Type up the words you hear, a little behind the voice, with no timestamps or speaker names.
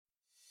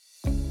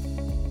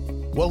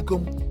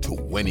Welcome to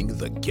Winning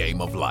the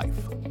Game of Life.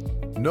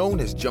 Known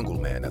as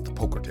Jungleman at the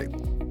poker table,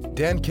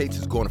 Dan Cates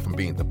has gone from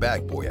being the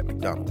bag boy at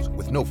McDonald's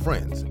with no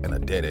friends and a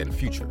dead-end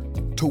future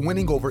to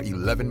winning over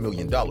 $11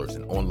 million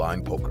in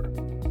online poker,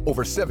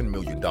 over $7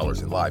 million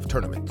in live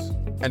tournaments,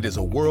 and is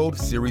a World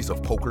Series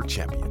of Poker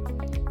champion.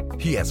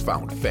 He has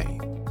found fame,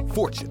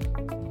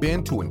 fortune,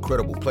 been to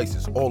incredible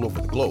places all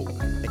over the globe,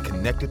 and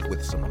connected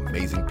with some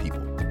amazing people.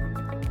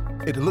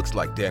 It looks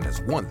like Dan has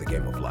won the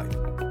game of life,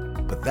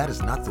 but that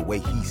is not the way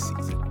he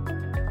sees it.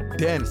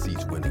 Dan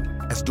sees winning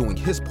as doing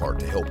his part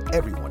to help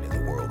everyone in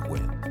the world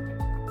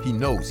win. He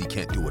knows he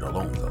can't do it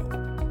alone,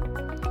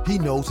 though. He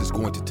knows it's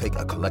going to take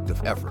a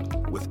collective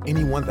effort with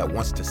anyone that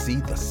wants to see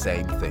the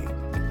same thing.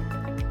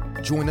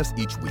 Join us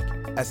each week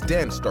as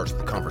Dan starts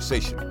the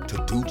conversation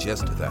to do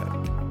just that.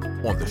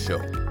 On the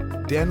show,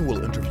 Dan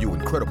will interview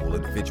incredible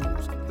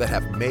individuals that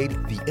have made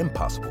the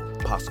impossible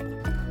possible.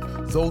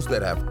 Those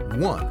that have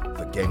won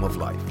the game of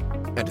life,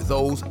 and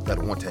those that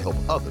want to help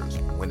others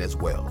win as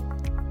well.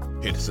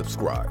 Hit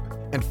subscribe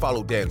and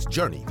follow Dan's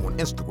journey on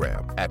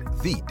Instagram at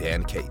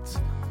 @TheDanCates.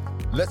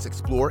 Let's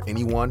explore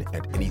anyone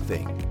and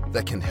anything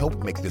that can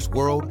help make this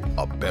world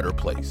a better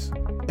place,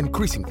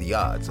 increasing the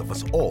odds of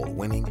us all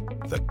winning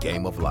the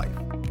game of life.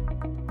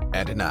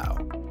 And now,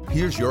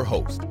 here's your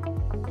host,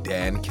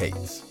 Dan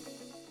Cates.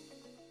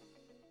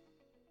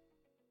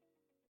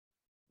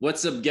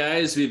 What's up,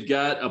 guys? We've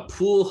got a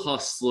pool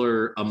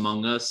hustler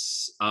among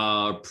us,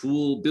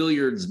 pool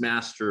billiards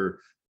master,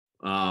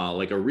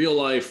 like a real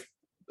life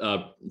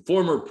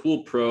former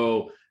pool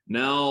pro,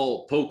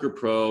 now poker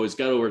pro. He's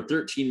got over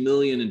 13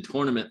 million in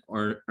tournament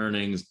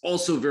earnings.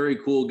 Also very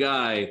cool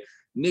guy,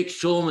 Nick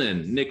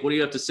Schulman. Nick, what do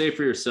you have to say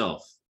for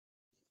yourself?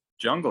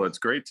 Jungle, it's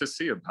great to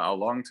see you, pal.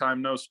 Long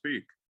time no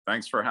speak.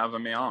 Thanks for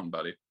having me on,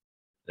 buddy.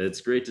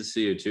 It's great to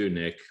see you too,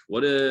 Nick.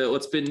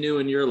 What's been new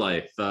in your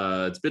life?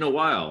 It's been a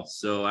while,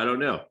 so I don't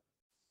know.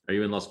 Are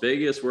you in Las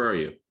Vegas? Where are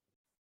you?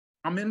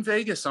 I'm in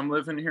Vegas. I'm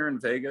living here in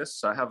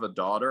Vegas. I have a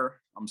daughter.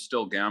 I'm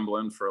still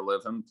gambling for a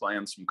living,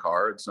 playing some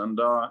cards, and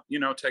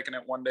taking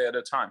it one day at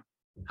a time.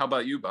 How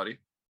about you, buddy?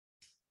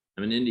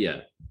 I'm in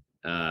India.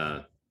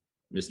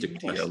 Mystic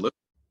Quest. Look,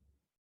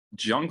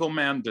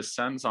 Jungleman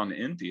descends on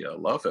India.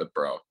 Love it,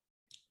 bro.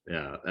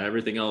 Yeah,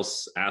 everything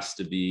else has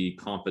to be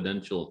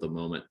confidential at the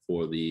moment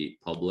for the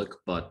public,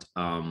 but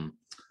happy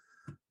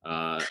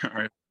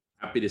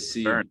to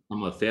see you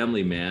become a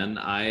family man.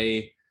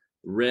 I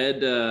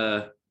read,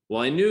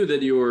 I knew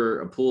that you were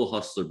a pool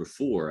hustler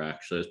before,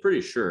 actually. I was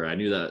pretty sure. I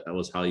knew that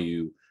was how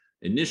you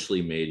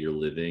initially made your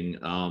living.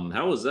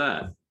 How was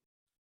that?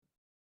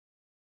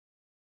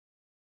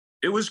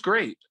 It was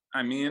great.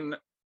 I mean,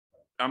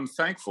 I'm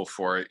thankful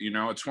for it.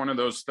 It's one of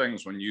those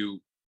things when you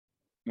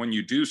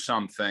do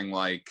something,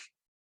 like,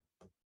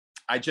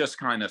 I just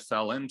kind of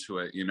fell into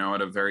it,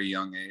 at a very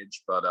young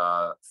age. But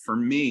for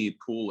me,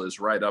 pool is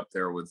right up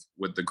there with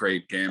the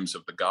great games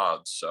of the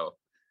gods. So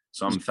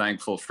I'm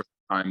thankful for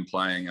the time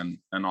playing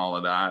and all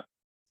of that.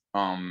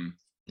 I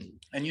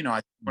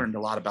learned a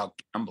lot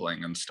about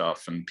gambling and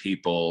stuff and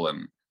people,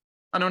 and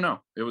I don't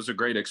know. It was a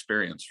great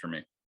experience for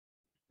me.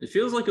 It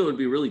feels like it would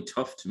be really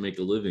tough to make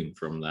a living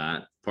from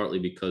that, partly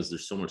because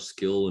there's so much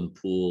skill in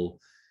pool,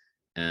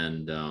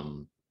 and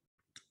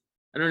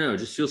I don't know. It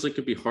just feels like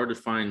it'd be hard to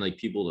find like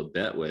people to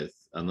bet with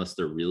unless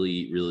they're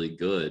really, really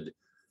good.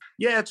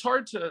 Yeah, it's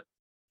hard to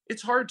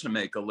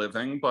make a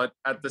living, but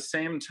at the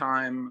same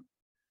time,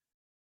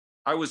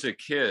 I was a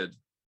kid,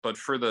 but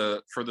for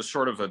the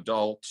sort of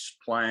adults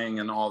playing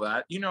and all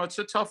that, it's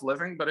a tough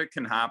living, but it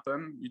can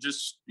happen.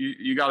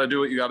 You got to do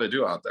what you got to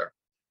do out there.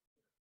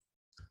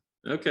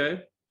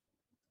 Okay.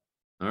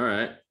 All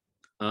right.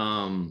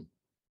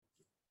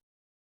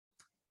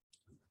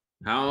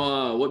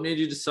 What made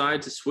you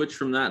decide to switch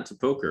from that to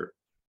poker?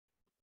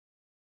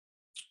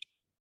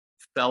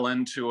 Fell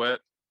into it,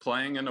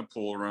 playing in a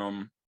pool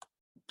room,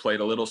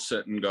 played a little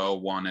sit and go,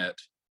 won it,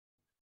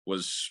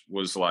 was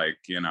like,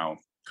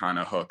 kind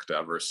of hooked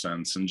ever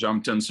since, and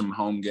jumped in some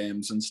home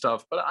games and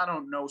stuff. But I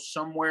don't know,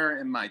 somewhere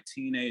in my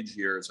teenage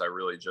years, I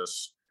really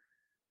just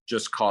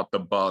caught the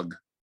bug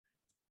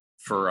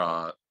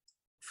for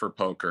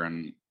poker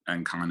and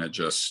kind of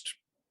just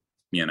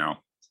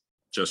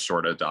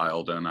sort of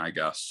dialed in, I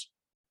guess.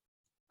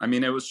 I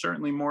mean, it was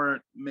certainly more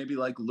maybe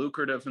like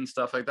lucrative and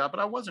stuff like that, but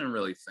I wasn't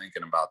really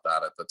thinking about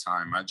that at the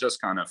time. I just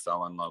kind of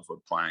fell in love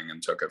with playing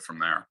and took it from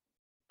there.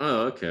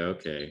 Oh,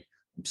 okay.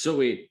 So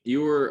wait,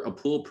 you were a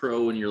pool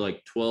pro when you're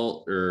like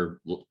 12,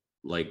 or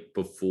like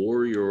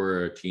before you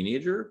were a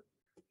teenager?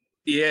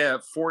 Yeah,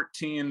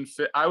 14.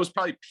 I was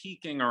probably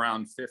peaking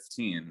around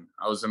 15.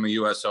 I was in the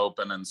US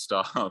Open and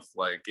stuff.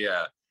 Like,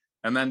 yeah.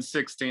 And then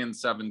 16,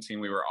 17,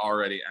 we were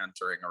already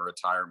entering a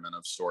retirement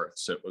of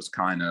sorts. It was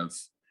kind of,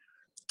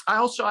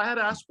 I had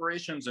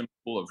aspirations in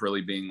pool of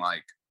really being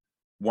like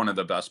one of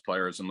the best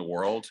players in the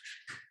world.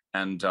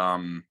 And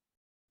I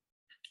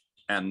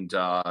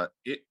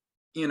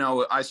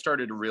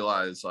started to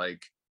realize,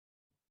 like,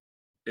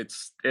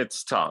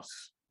 it's tough.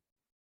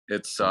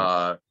 It's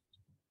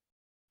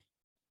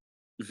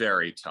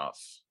very tough.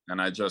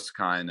 And I just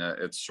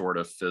it sort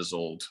of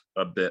fizzled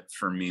a bit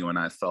for me when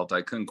I felt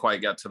I couldn't quite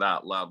get to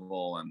that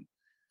level.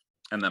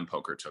 And then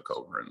poker took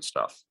over and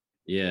stuff.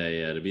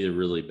 Yeah. To be the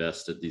really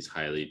best at these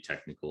highly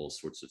technical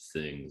sorts of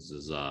things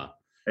is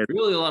It's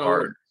really a lot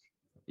hard. of work.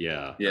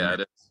 Yeah. Yeah,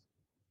 it is.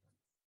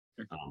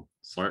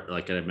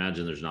 Like I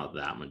imagine there's not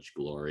that much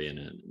glory in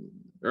it,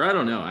 or I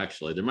don't know.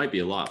 Actually, there might be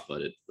a lot,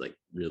 but it like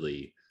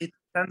really. It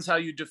depends how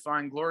you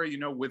define glory.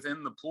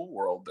 Within the pool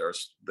world,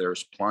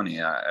 there's plenty.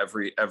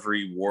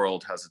 Every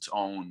world has its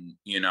own,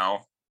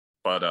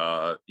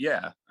 But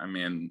yeah, I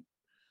mean,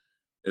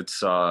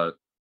 it's a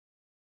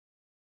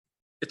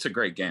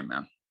great game,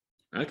 man.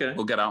 Okay,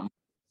 We'll get out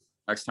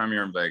next time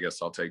you're in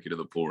Vegas. I'll take you to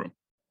the pool room.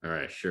 All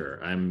right,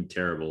 sure. I'm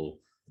terrible,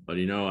 but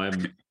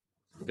I've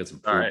got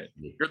some all right.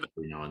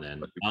 every now and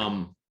then.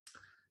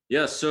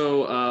 Yeah.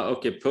 So,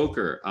 okay,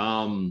 poker.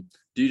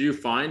 Did you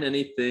find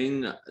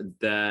anything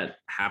that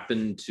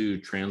happened to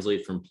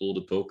translate from pool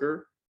to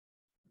poker?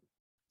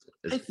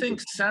 I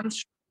think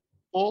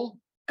sensible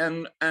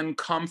and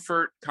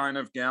comfort kind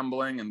of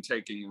gambling and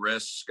taking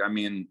risk. I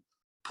mean,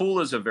 pool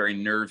is a very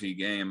nervy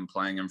game,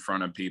 playing in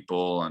front of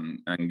people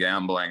and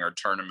gambling or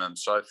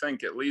tournaments. So I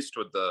think at least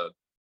with the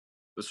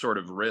sort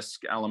of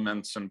risk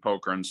elements in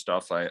poker and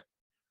stuff,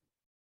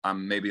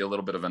 I'm maybe a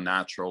little bit of a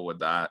natural with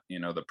that,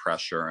 the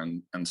pressure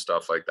and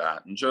stuff like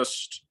that. And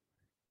just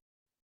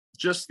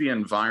the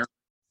environment,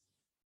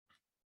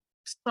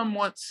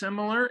 somewhat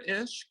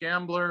similar-ish,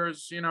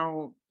 gamblers,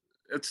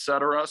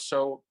 etc.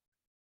 So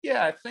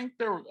yeah, I think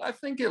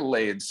it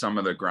laid some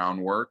of the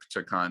groundwork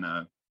to kind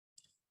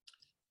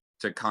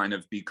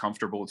of be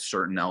comfortable with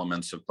certain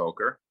elements of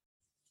poker.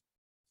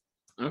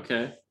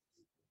 Okay.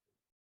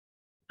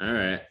 All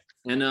right.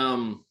 And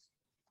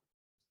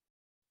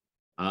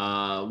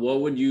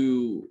what would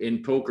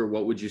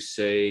you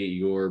say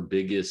your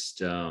biggest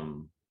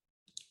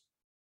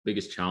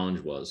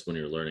challenge was when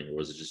you were learning? Or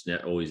was it just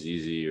always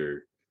easy,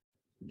 or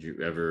did you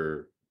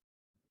ever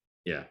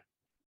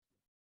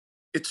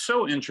It's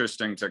so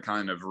interesting to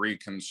kind of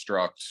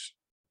reconstruct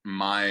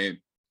my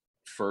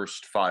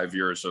first 5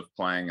 years of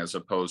playing as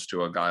opposed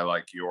to a guy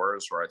like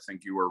yours, where I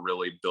think you were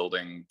really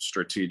building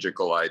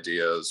strategical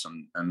ideas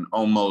and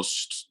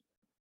almost,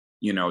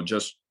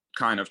 just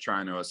kind of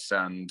trying to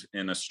ascend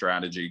in a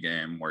strategy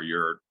game where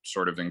you're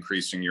sort of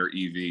increasing your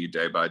EV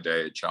day by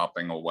day,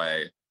 chopping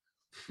away,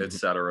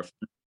 etc.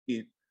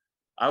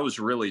 I was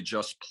really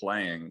just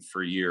playing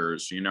for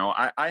years.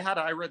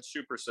 I read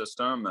Super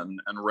System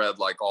and read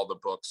like all the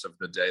books of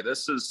the day.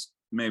 This is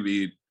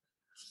maybe,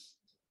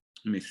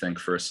 let me think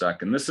for a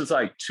second. This is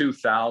like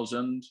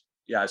 2000.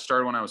 Yeah, I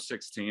started when I was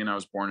 16. I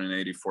was born in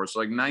 84. So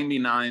like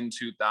 99,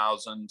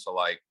 2000 to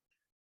like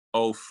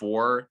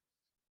 04.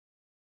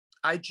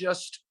 I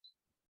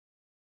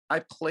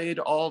played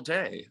all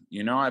day.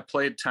 I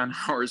played 10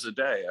 hours a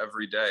day,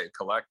 every day,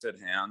 collected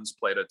hands,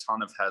 played a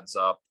ton of heads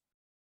up,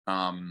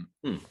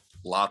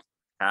 lots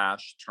of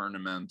cash,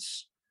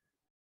 tournaments.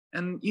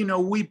 And,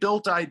 we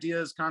built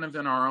ideas kind of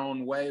in our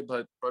own way,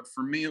 but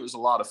for me, it was a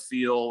lot of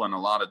feel and a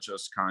lot of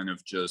just kind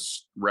of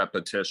just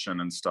repetition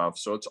and stuff.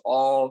 So it's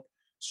all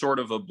sort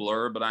of a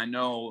blur, but I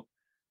know,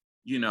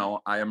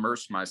 I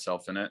immersed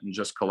myself in it and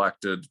just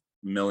collected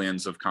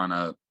millions of kind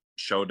of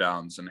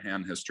showdowns and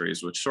hand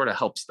histories, which sort of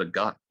helps the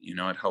gut.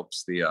 It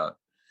helps the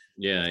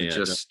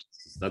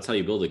that's how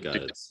you build a gut.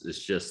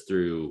 It's just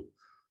through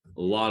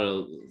a lot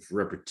of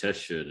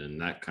repetition and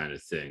that kind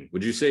of thing.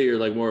 Would you say you're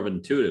like more of an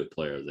intuitive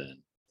player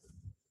then?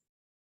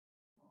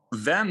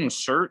 Then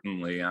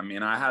certainly. I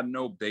mean, I had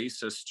no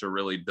basis to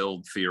really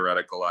build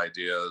theoretical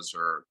ideas,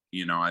 or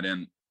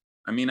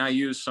I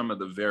used some of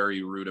the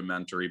very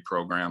rudimentary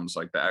programs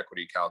like the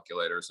equity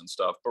calculators and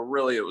stuff, but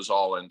really it was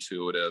all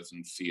intuitive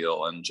and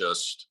feel and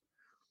just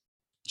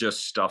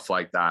stuff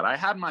like that. I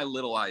had my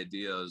little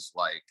ideas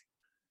like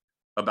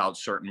about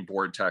certain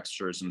board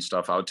textures and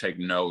stuff. I would take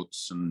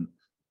notes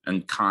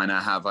and kind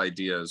of have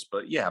ideas,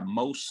 but yeah,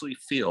 mostly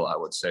feel, I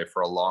would say,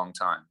 for a long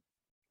time.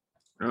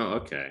 Oh,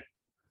 okay.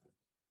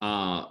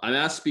 I'm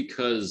asked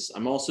because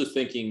I'm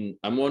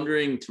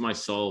wondering to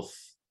myself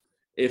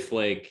if,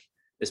 like,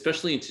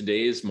 especially in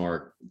today's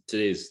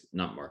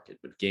not market,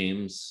 but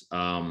games,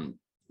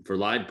 for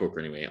live poker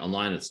anyway,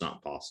 online it's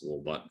not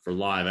possible, but for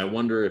live, I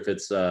wonder if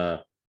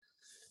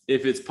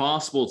it's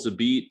possible to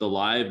beat the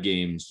live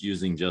games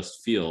using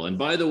just feel. And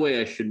by the way,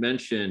 I should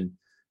mention,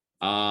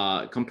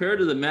 compared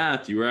to the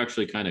math, you were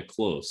actually kind of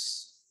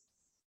close.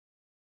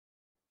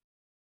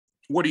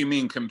 What do you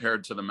mean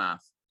compared to the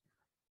math?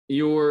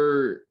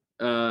 Your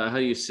how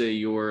do you say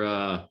your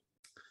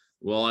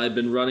well, I've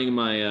been running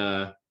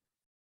my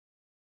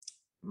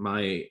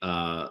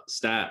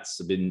stats.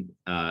 I've been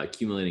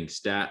accumulating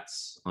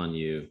stats on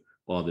you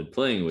while I've been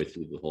playing with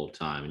you the whole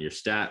time, and your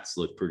stats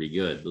look pretty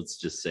good. Let's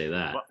just say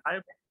that. Well,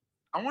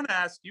 I want to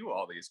ask you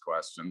all these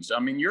questions. I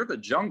mean, you're the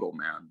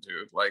Jungleman,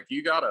 dude. Like,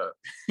 you gotta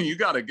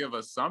give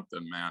us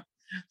something, man.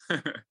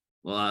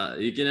 Well,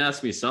 you can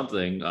ask me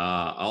something.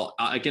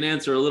 I can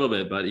answer a little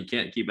bit, but you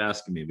can't keep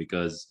asking me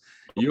because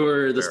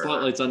the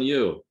spotlight's on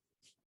you.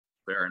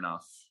 Fair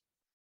enough.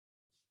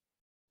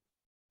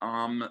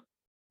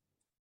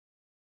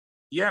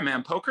 Yeah,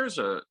 man,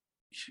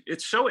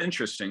 it's so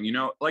interesting,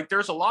 like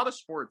there's a lot of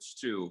sports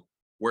too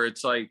where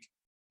it's like,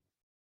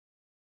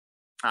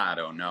 I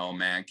don't know,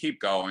 man. Keep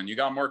going. You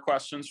got more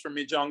questions for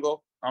me,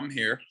 Jungle? I'm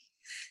here.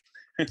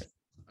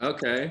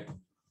 Okay.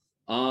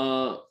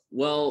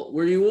 Well,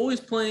 were you always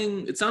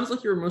playing? It sounds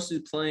like you were mostly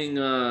playing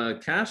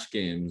cash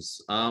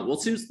games. Well, it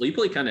seems you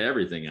play kind of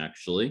everything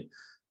actually.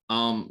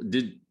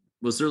 Did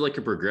Was there like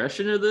a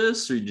progression of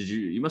this, or did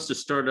you must have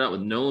started out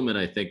with no limit,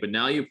 I think, but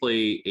now you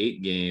play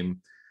 8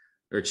 game,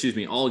 or excuse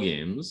me, all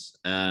games,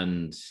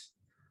 and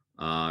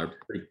are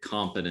pretty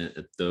competent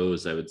at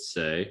those, I would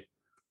say.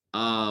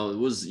 What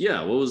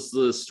was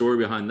the story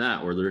behind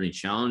that? Were there any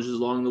challenges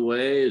along the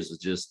way? Is it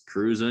just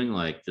cruising,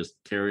 like just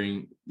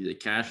cashing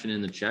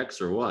in the checks,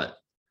 or what?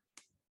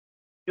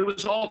 It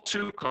was all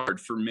two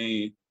card for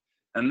me.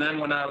 And then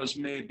when I was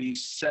maybe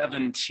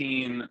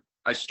 17,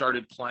 I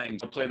started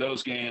to play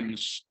those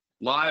games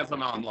live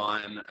and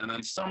online. And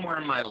then somewhere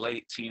in my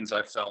late teens,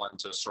 I fell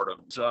into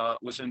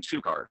was in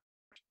two card.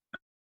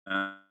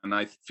 And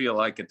I feel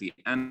like at the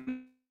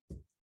end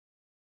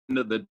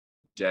of the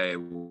day,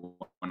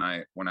 when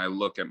I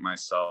look at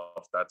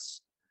myself,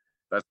 that's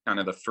kind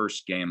of the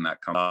first game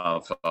that comes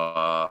of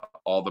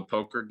all the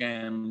poker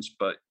games.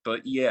 But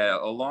yeah,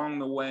 along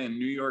the way in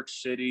New York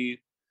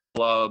City,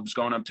 clubs,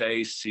 going up to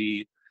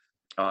AC,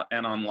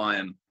 and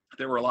online,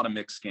 there were a lot of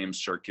mixed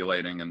games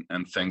circulating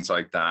and things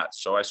like that.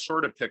 So I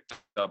sort of picked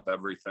up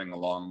everything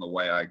along the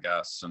way, I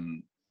guess.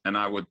 And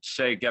I would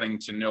say getting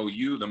to know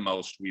you the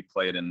most, we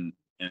played in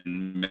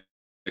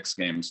mixed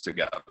games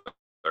together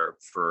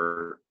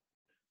for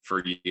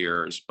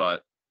years.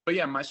 But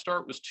yeah, my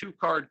start was two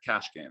card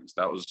cash games.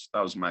 That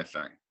was my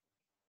thing.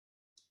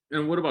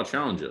 And what about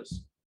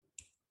challenges?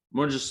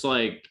 More just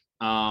like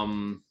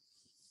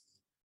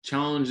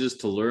challenges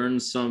to learn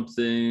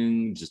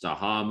something, just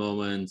aha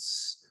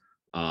moments,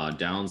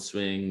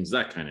 downswings,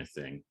 that kind of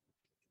thing.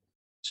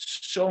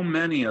 So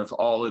many of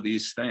all of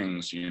these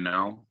things,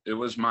 it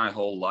was my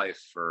whole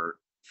life for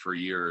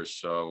years.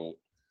 So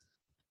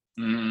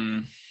I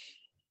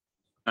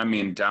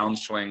mean,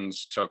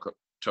 downswings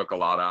took a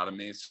lot out of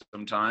me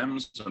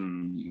sometimes,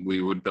 and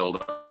we would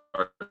build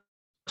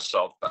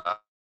ourselves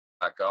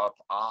back up.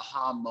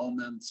 Aha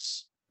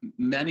moments,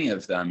 many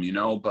of them,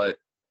 but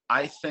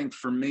I think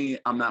for me,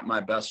 I'm at my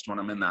best when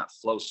I'm in that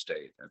flow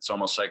state. It's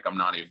almost like I'm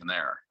not even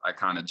there. I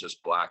kind of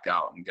just black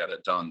out and get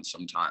it done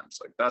sometimes.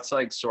 Like that's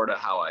like sort of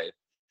how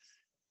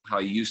I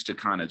used to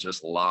kind of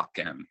just lock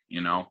in,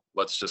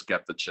 let's just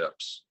get the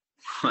chips.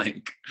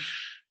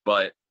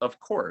 But of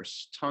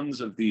course,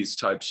 tons of these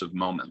types of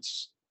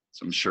moments,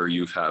 so I'm sure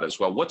you've had as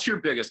well. What's your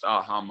biggest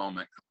aha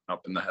moment coming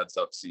up in the heads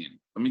up scene?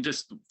 Let me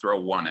just throw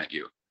one at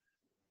you.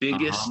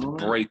 Biggest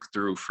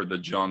breakthrough for the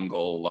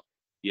jungle.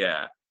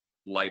 Yeah,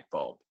 light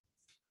bulb.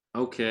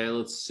 Okay,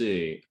 let's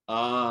see.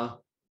 Man,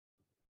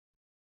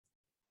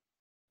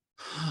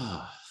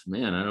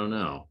 I don't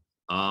know.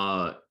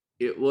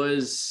 It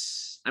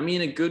was, I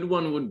mean, a good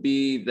one would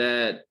be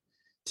that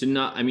when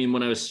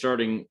I was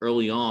starting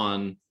early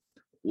on,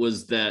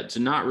 was that to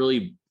not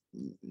really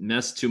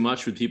mess too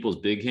much with people's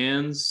big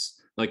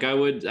hands. Like I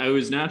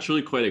was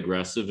naturally quite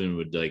aggressive and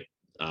would like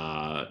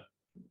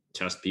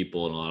test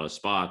people in a lot of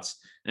spots,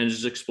 and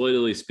just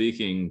exploitatively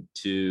speaking,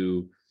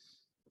 to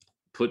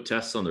put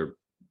tests on their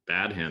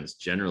bad hands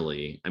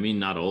generally. I mean,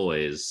 not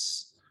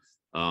always.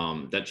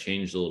 That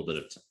changed a little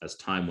bit as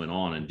time went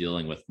on, and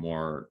dealing with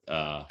more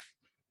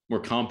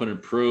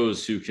competent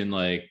pros who can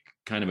like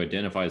kind of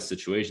identify the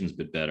situations a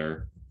bit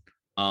better.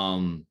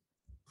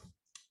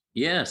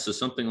 Yeah, so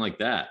something like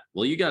that.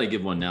 Well, you got to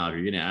give one now if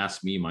you're going to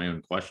ask me my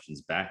own questions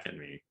back at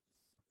me.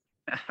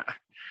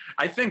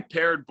 I think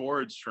paired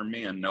boards for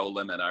me and no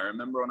limit. I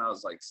remember when I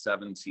was like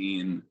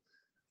 17,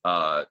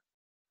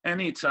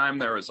 anytime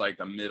there was like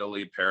a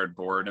middly paired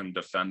board and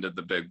defended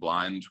the big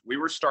blind, we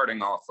were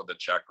starting off with a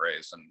check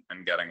raise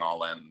and getting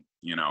all in,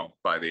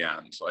 by the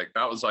end. Like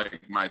that was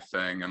like my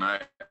thing. And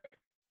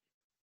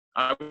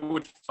I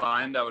would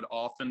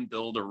often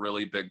build a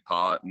really big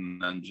pot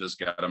and then just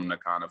get them to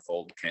kind of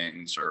fold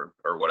kings or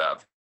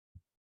whatever.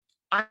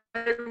 I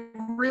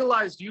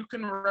realized you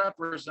can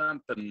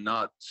represent the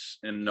nuts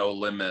in no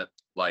limit,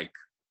 like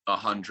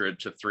 100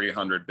 to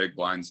 300 big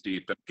blinds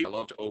deep. And people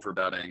loved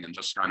overbetting and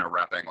just kind of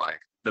repping like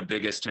the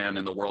biggest hand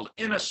in the world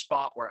in a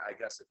spot where I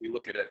guess if we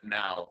look at it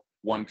now,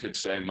 one could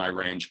say my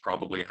range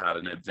probably had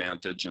an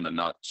advantage in the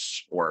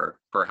nuts, or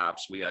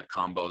perhaps we had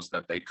combos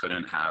that they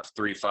couldn't have.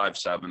 3, 5,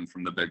 7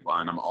 from the big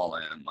blind, I'm all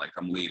in, like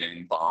I'm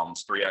leading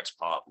bombs, 3x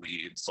pot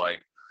leads,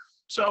 like,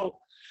 so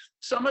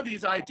some of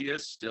these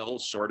ideas still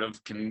sort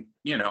of can,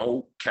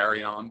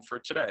 carry on for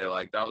today.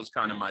 Like that was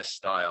kind of my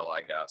style,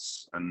 I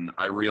guess. And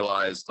I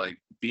realized like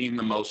being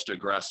the most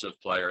aggressive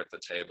player at the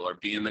table, or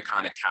being the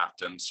kind of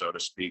captain, so to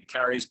speak,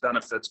 carries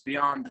benefits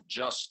beyond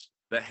just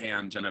the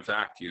hand in a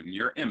vacuum.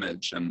 Your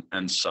image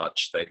and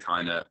such, they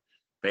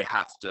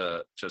have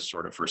to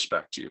sort of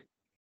respect you.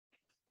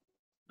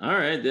 All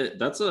right,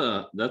 that's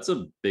a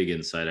big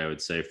insight, I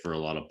would say, for a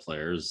lot of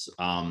players.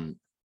 Well,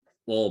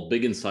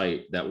 big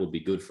insight that would be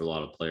good for a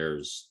lot of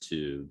players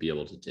to be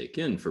able to take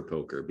in for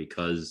poker,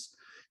 because,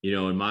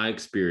 in my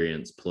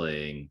experience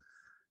playing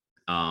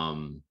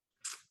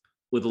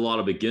with a lot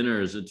of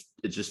beginners,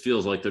 it just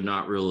feels like they're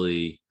not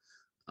really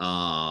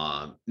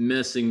they're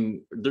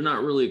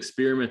not really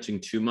experimenting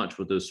too much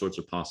with those sorts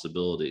of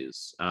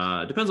possibilities.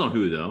 It depends on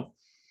who, though.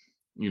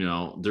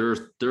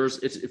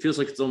 It feels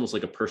like it's almost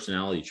like a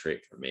personality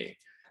trait for me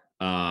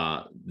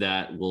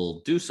that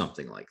will do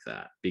something like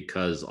that,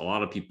 because a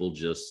lot of people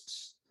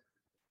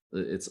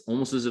it's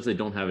almost as if they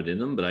don't have it in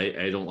them, but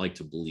I don't like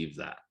to believe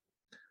that.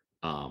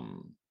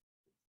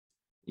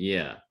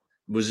 Yeah.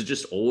 Was it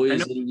just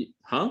always,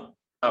 huh?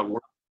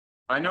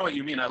 I know what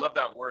you mean. I love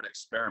that word,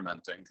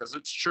 experimenting, because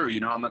it's true.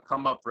 On the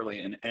come up,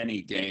 really, in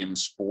any game,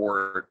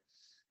 sport,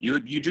 you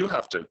do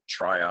have to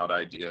try out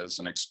ideas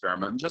and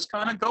experiment and just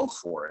kind of go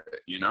for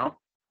it.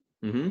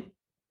 Mm-hmm.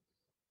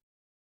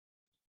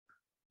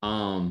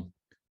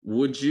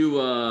 Would you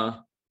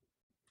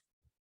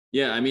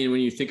yeah, I mean,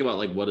 when you think about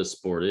like what a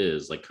sport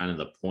is, like kind of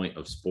the point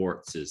of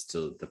sports is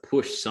to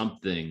push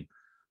something,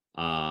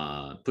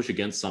 push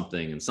against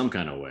something in some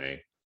kind of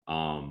way.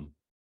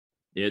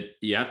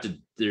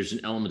 There's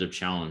an element of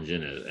challenge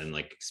in it, and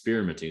like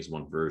experimenting is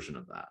one version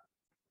of that.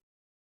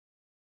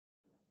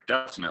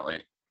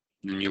 Definitely.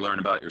 And you learn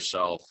about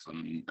yourself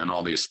and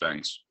all these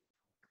things.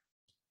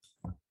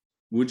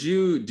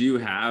 Do you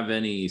have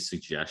any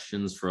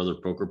suggestions for other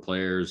poker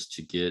players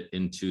to get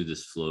into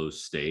this flow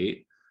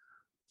state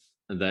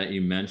that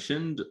you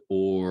mentioned,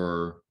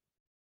 or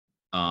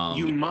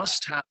you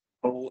must have?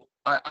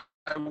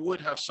 I would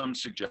have some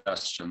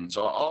suggestions.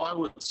 All I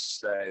would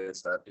say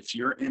is that if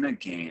you're in a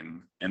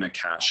game, in a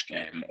cash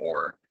game,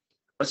 or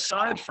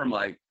aside from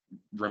like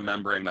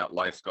remembering that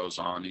life goes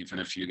on, even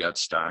if you get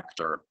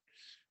stacked or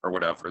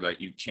whatever, that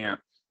you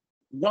can't,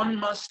 one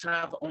must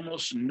have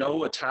almost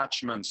no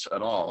attachments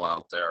at all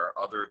out there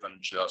other than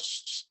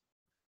just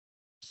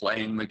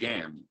playing the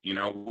game.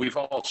 We've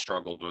all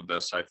struggled with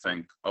this, I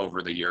think,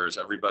 over the years.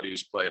 Everybody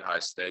who's played high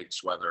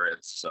stakes, whether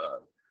it's a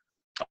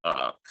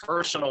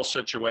personal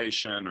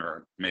situation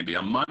or maybe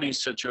a money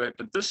situation,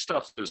 but this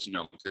stuff is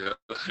no good.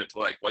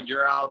 Like when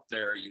you're out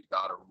there, you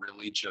got to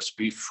really just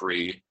be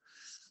free.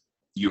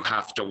 You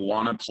have to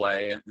want to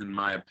play, in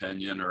my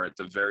opinion, or at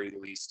the very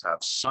least have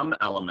some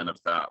element of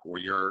that where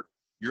you're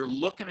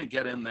looking to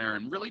get in there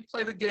and really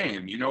play the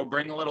game,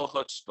 bring a little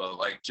chutzpah,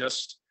 like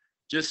just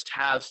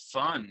have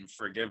fun,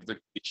 forgive the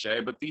cliche,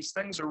 but these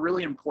things are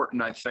really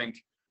important, I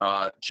think,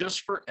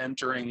 just for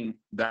entering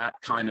that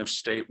kind of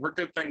state where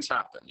good things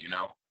happen.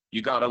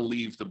 You got to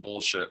leave the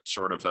bullshit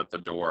sort of at the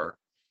door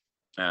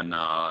and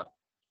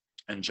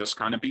just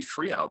kind of be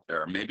free out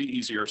there. Maybe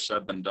easier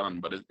said than done,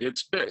 but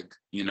it's big.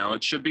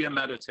 It should be a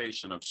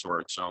meditation of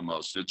sorts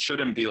almost. It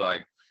shouldn't be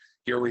like,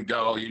 here we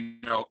go.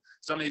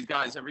 Some of these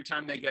guys, every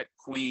time they get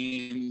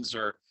queens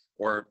or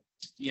they're,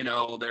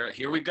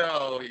 here we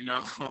go,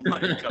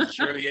 like, I'm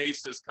sure the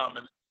ace is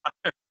coming.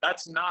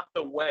 That's not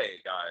the way,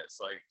 guys.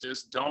 Like,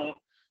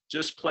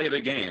 just play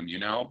the game,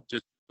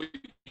 just what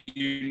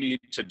you need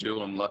to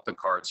do and let the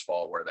cards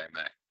fall where they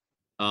may.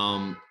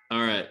 All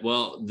right.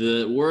 Well,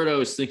 the word I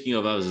was thinking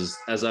of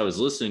as I was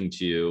listening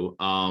to you,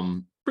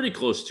 pretty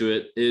close to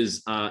it,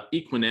 is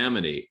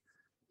equanimity,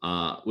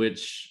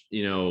 which,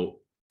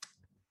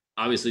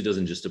 obviously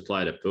doesn't just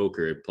apply to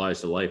poker. It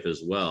applies to life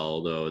as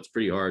well, though it's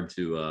pretty hard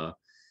to,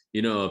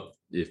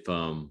 if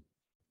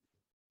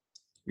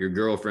your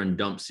girlfriend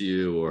dumps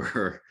you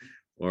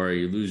or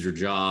you lose your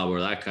job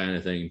or that kind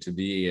of thing,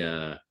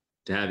 to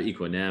have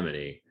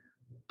equanimity.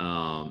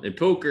 In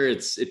poker,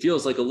 it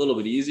feels like a little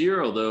bit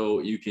easier, although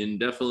you can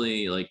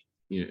definitely like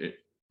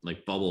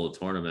bubble a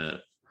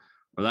tournament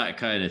or that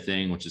kind of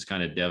thing, which is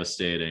kind of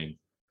devastating.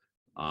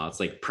 It's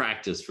like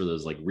practice for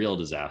those like real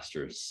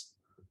disasters.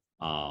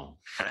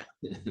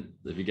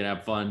 If you can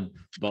have fun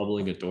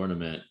bubbling a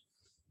tournament,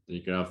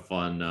 you can have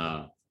fun.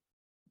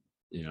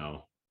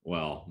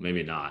 Well,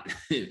 maybe not.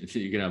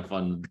 You can have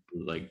fun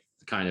like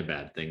kind of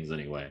bad things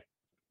anyway.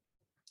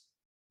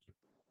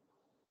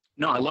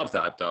 No, I love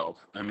that though.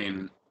 I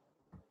mean,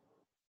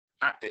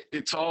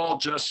 it's all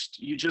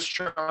you just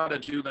try to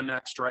do the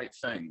next right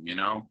thing,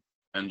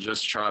 and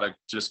just try to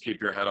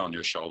keep your head on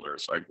your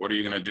shoulders. Like, what are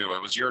you going to do?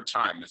 It was your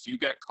time. If you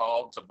get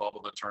called to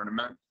bubble the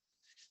tournament,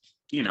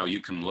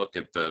 you can look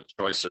at the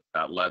choices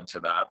that led to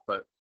that,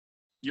 but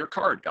your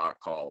card got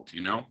called,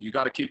 you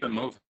got to keep it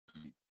moving.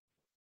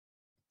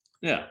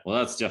 Yeah, well,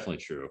 that's definitely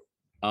true.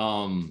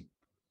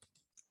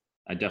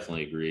 I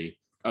definitely agree.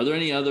 Are there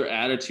any other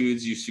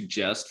attitudes you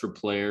suggest for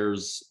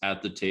players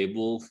at the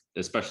table,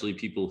 especially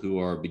people who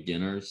are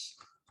beginners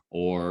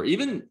or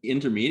even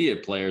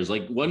intermediate players?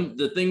 Like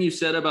the thing you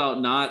said about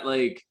not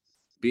like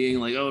being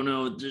like, oh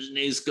no, there's an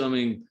ace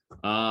coming,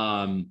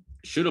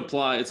 should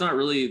apply. It's not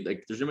really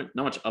like there's not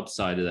much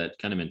upside to that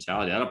kind of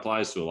mentality. That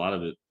applies to a lot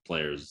of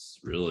players,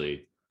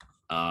 really.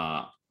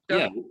 Yeah.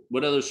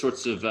 What other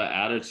sorts of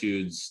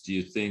attitudes do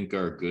you think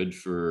are good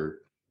for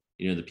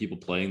the people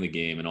playing the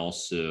game, and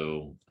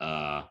also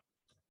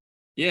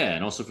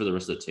and also for the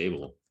rest of the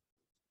table?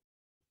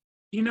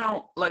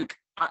 Like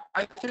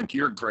I think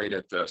you're great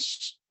at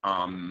this.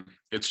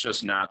 It's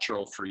just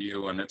natural for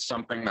you, and it's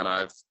something that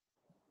I've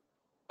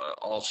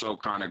also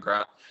kind of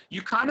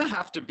you kind of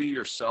have to be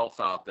yourself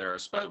out there,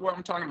 especially when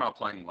I'm talking about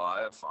playing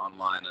live.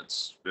 Online,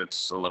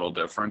 it's a little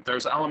different.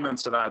 There's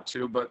elements of that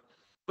too, but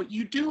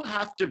you do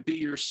have to be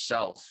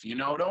yourself, you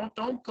know.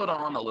 Don't put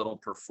on a little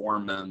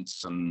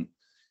performance and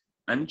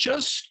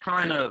just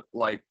kind of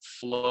like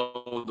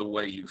flow the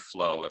way you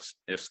flow,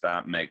 if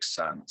that makes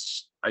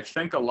sense. I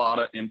think a lot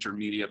of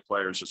intermediate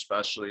players,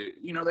 especially,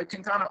 you know, they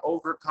can kind of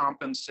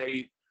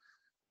overcompensate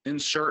in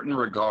certain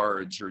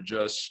regards, or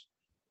just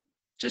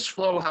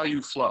flow how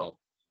you flow.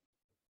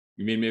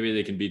 You mean maybe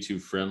they can be too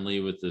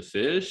friendly with the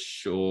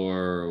fish,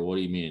 or what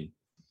do you mean?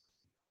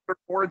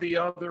 Or the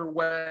other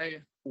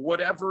way,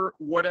 whatever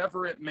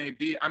it may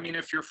be. I mean,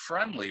 if you're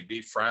friendly,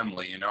 be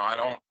friendly. You know,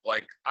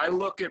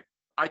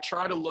 I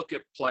try to look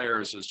at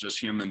players as just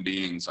human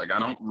beings. Like, I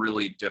don't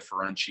really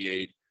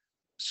differentiate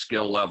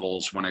skill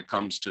levels when it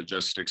comes to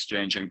just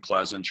exchanging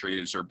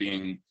pleasantries or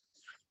being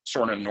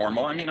sort of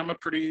normal. I mean, I'm a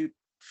pretty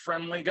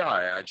friendly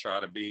guy. I try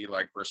to be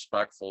like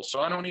respectful. So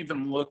I don't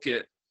even look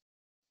at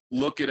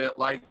it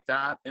like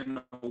that in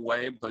a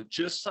way, but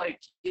just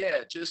like, yeah,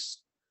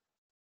 just,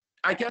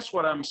 I guess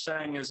what I'm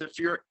saying is if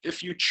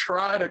you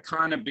try to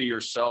kind of be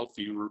yourself,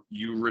 you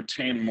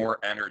retain more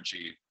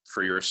energy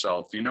for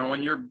yourself. You know,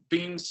 when you're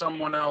being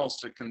someone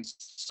else, it can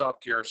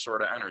suck your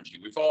sort of energy.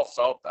 We've all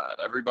felt that.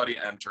 Everybody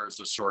enters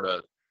a sort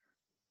of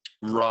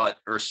rut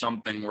or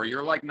something where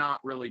you're like not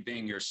really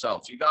being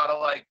yourself. You gotta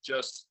like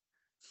just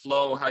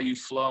flow how you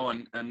flow,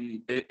 and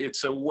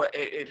it's a way,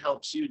 it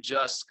helps you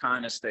just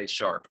kind of stay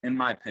sharp, in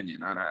my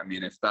opinion. I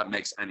mean, if that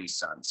makes any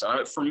sense.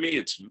 For me,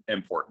 it's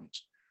important.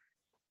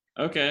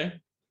 Okay,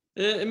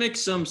 it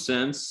makes some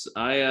sense.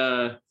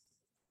 I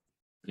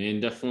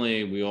mean,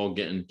 definitely we all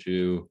get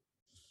into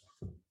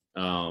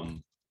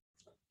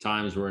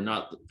times where we're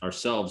not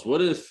ourselves.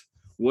 What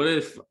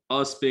if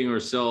us being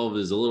ourselves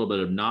is a little bit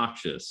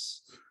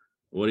obnoxious?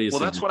 What do you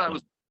think? Well, that's what I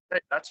was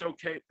saying. That's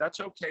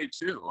okay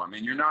too. I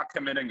mean, you're not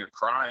committing a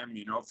crime.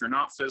 You know, if you're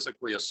not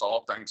physically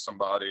assaulting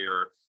somebody,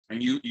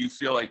 and you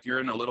feel like you're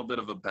in a little bit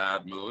of a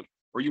bad mood,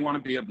 or you want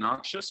to be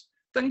obnoxious,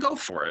 then go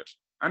for it.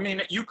 I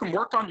mean, you can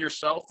work on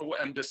yourself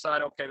and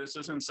decide, okay, this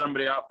isn't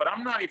somebody out, but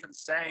I'm not even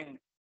saying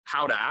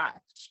how to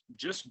act.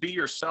 Just be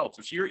yourself.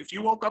 If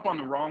you woke up on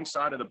the wrong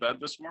side of the bed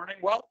this morning,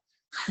 well,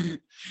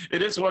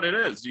 it is what it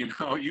is. You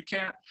know, you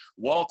can't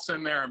waltz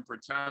in there and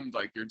pretend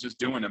like you're just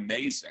doing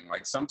amazing.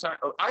 Like, sometimes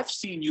I've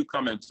seen you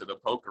come into the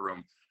poker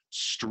room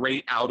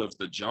straight out of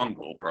the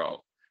jungle,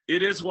 bro.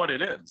 It is what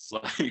it is.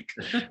 Like,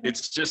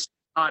 it's just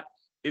not,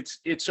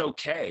 it's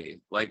okay.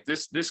 Like,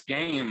 this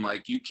game,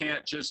 like, you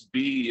can't just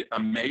be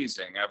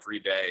amazing every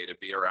day to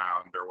be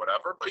around or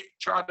whatever, but you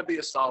try to be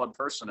a solid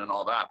person and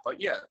all that.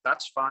 But yeah,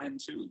 that's fine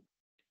too.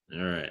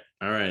 All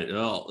right.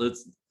 Well,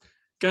 it's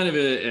kind of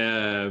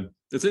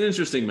it's an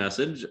interesting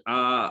message.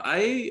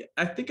 I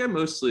think I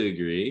mostly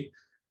agree.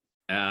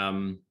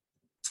 What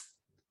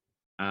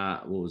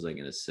was I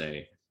going to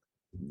say?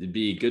 It'd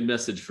be a good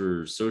message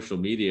for social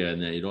media,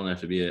 and that you don't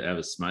have to have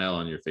a smile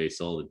on your face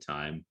all the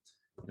time,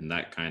 and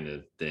that kind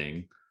of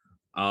thing.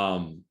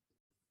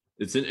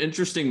 It's an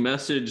interesting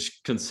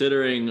message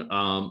considering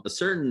a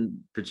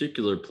certain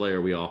particular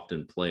player we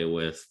often play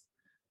with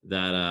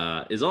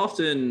that is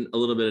often a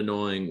little bit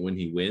annoying when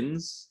he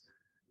wins.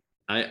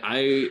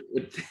 I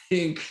would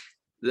think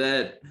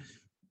that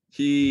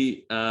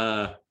he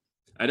I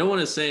don't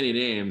want to say any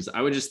names.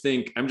 I would just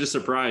think, I'm just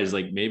surprised,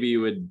 like maybe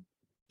you would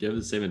give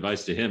the same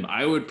advice to him.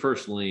 I would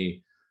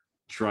personally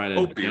try to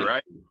Opie,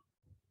 right?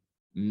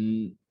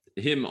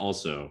 Him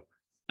also.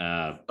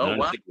 Wow.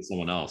 Think of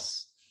someone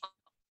else.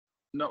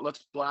 No,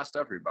 let's blast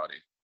everybody.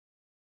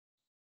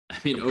 I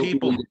mean, Opie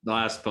can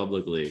blast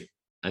publicly.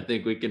 I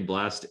think we can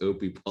blast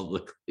Opie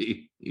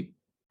publicly.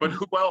 But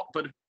who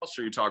else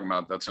are you talking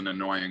about that's an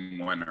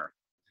annoying winner?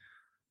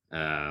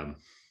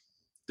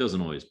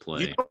 Doesn't always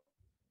play.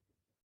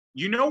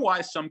 You know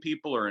why some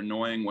people are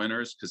annoying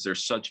winners? Because they're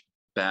such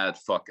bad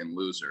fucking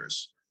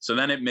losers. So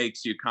then it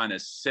makes you kind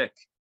of sick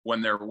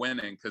when they're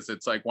winning, because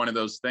it's like one of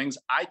those things.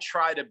 I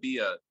try to be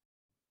a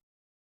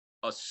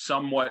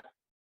somewhat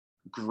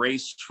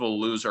graceful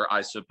loser,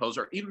 I suppose,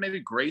 or even maybe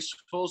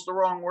graceful is the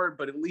wrong word,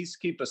 but at least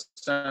keep a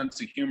sense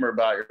of humor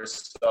about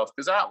yourself,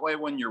 because that way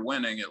when you're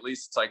winning, at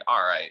least it's like,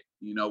 all right,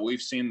 you know,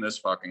 we've seen this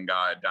fucking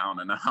guy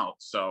down and out,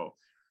 so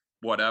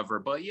whatever.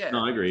 But yeah,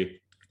 no, I agree.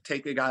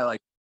 Take a guy like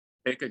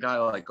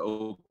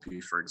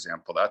Opie, for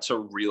example. That's a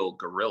real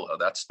gorilla.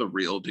 That's the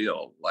real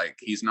deal. Like,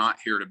 he's not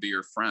here to be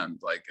your friend.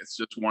 Like, it's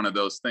just one of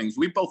those things.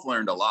 We both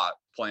learned a lot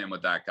playing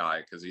with that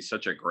guy, because he's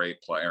such a great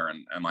player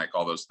and like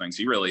all those things.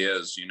 He really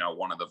is, you know,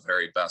 one of the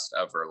very best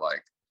ever,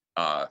 like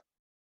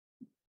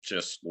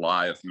just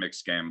live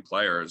mixed game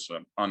players.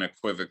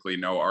 Unequivocally,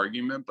 no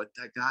argument. But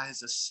that guy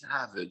is a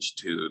savage,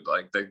 dude.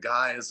 Like, the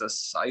guy is a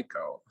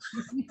psycho.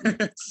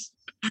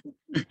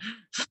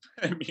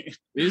 I mean,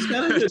 he's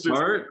got a good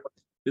heart.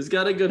 He's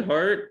got a good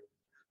heart.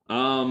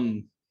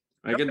 I'm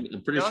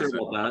pretty sure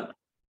about that.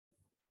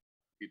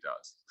 He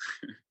does.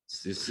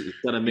 It's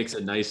got a mix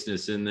of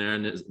niceness in there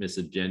and it's mix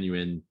of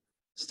genuine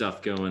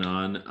stuff going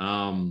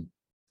on.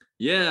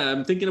 Yeah,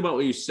 I'm thinking about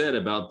what you said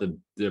about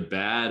the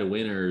bad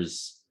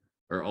winners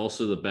are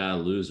also the bad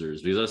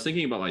losers, because I was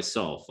thinking about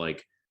myself.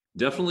 Like,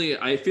 definitely,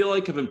 I feel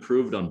like I've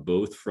improved on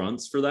both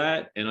fronts for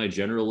that, and I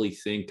generally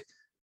think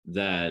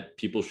that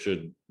people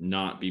should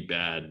not be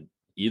bad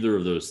either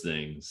of those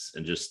things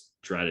and just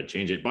try to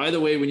change it. By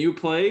the way, when you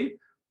play,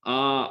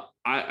 I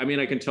mean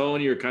I can tell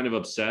when you're kind of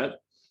upset,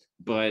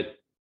 but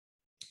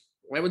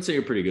I would say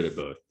you're pretty good at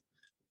both.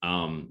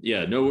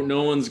 Yeah,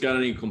 no one's got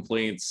any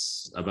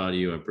complaints about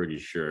you, I'm pretty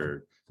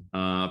sure.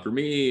 For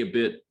me, a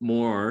bit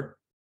more.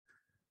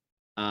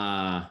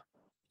 Uh,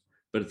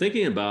 but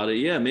thinking about it,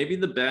 yeah, maybe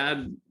the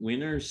bad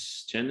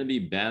winners tend to be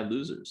bad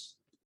losers.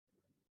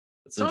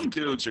 Some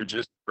dudes are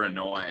just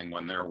annoying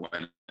when they're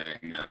winning,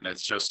 and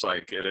it's just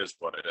like it is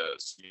what it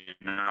is, you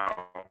know.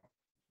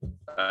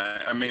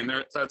 I mean,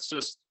 that's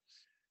just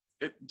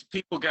it.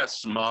 People get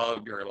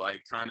smug or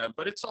like kind of,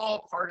 but it's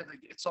all part of the.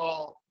 It's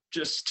all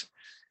just,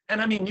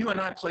 and I mean, you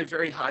and I play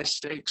very high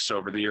stakes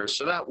over the years,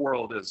 so that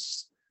world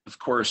is, of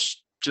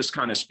course, just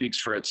kind of speaks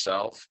for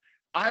itself.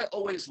 I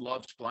always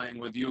loved playing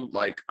with you.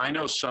 Like, I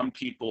know some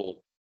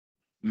people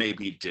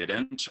maybe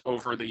didn't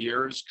over the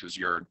years because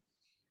you're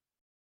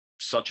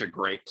such a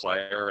great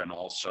player and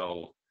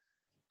also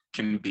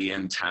can be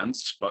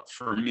intense. But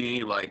for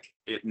me, like,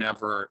 it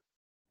never,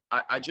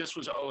 I just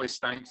was always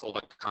thankful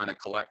to kind of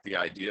collect the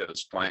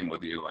ideas playing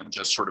with you and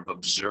just sort of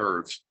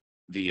observe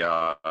the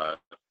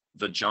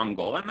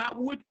jungle. And that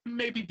would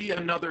maybe be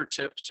another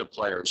tip to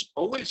players.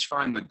 Always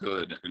find the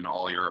good in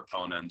all your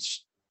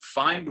opponents.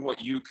 Find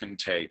what you can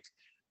take.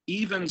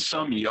 Even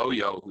some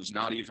yo-yo who's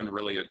not even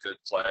really a good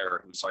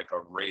player, who's like a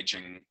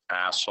raging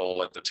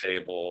asshole at the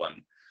table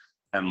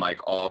and like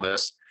all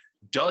this,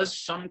 does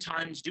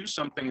sometimes do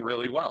something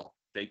really well.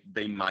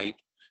 They might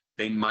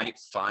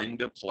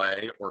find a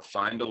play or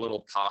find a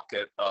little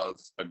pocket of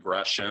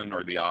aggression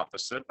or the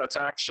opposite that's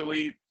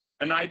actually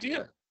an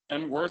idea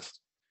and worth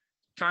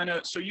kind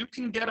of, so you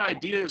can get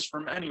ideas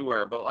from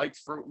anywhere. But like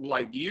for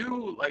like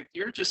you, like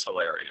you're just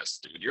hilarious,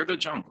 dude. You're the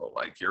jungle.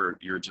 Like you're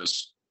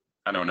just,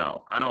 I don't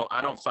know. I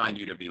don't find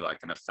you to be like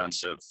an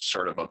offensive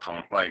sort of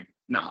opponent. Like,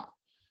 no,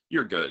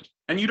 you're good.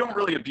 And you don't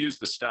really abuse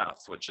the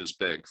staff, which is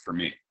big for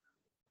me.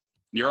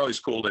 You're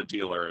always cool to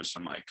dealers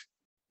and like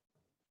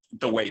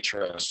the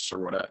waitress or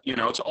whatever, you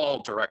know, it's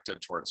all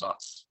directed towards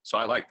us. So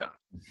I like that.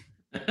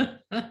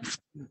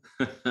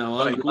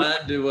 Well, I'm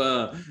glad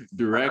to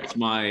direct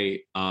my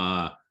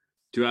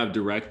to have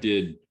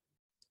directed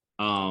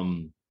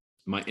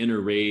my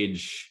inner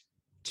rage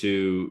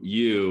to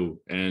you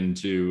and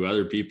to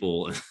other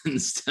people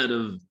instead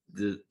of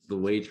the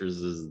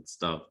waitresses and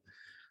stuff.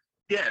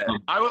 Yeah,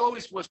 I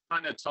always was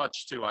kind of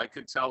touched too. I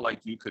could tell like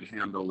you could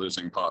handle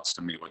losing pots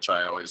to me, which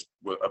I always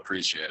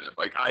appreciated.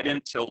 Like I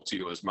didn't tilt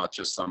you as much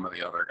as some of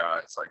the other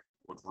guys like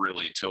would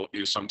really tilt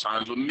you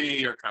sometimes. With me,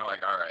 you're kind of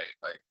like, all right,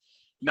 like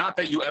not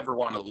that you ever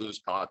want to lose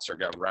pots or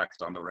get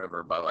wrecked on the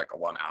river by like a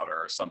one outer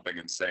or something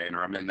insane,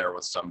 or I'm in there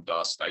with some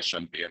dust I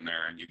shouldn't be in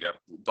there and you get,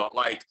 but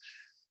like,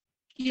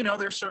 you know,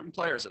 there's certain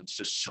players that's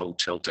just so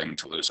tilting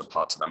to lose a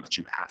pot to them, but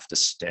you have to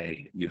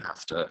stay. You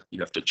have to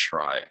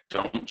try.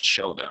 Don't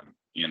show them,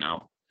 you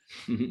know.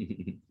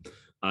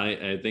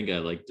 I think I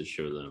like to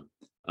show them.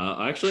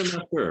 Actually, I'm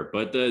not sure,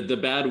 but the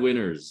bad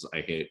winners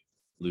I hate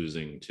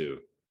losing to.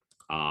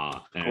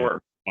 And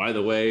by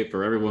the way,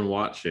 for everyone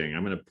watching,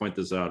 I'm going to point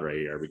this out right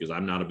here because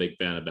I'm not a big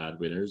fan of bad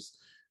winners.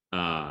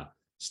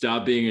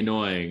 Stop being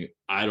annoying.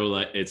 I don't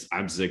like it's.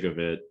 I'm sick of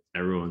it.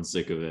 Everyone's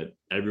sick of it.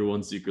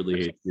 Everyone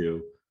secretly hates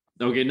you.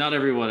 Okay, not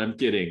everyone. I'm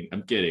kidding.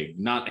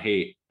 Not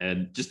hate,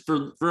 and just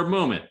for a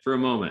moment.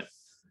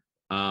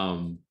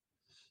 I'll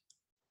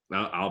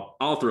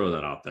throw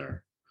that out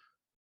there.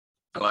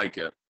 I like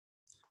it.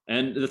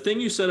 And the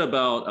thing you said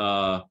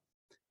about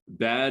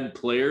bad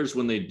players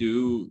when they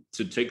do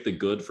to take the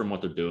good from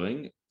what they're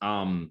doing,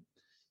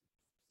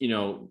 you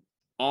know,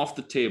 off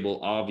the table,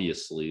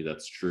 obviously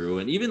that's true,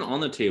 and even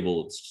on the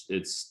table,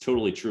 it's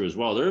totally true as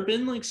well. There have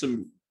been like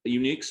some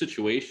unique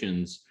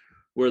situations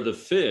where the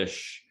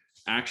fish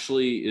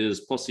actually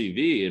is plus EV,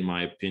 in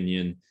my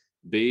opinion,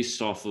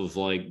 based off of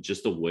like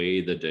just the way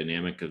the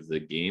dynamic of the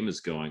game is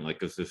going.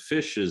 Like if the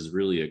fish is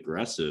really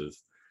aggressive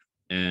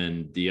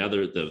and the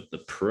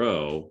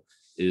pro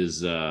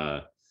is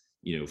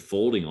you know,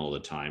 folding all the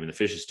time and the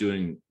fish is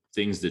doing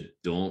things that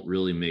don't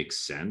really make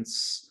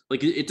sense,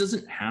 like it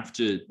doesn't have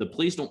to, the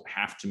plays don't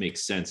have to make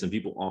sense. And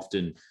people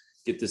often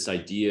get this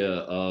idea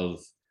of,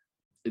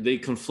 they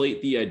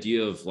conflate the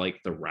idea of like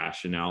the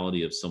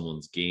rationality of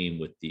someone's game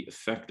with the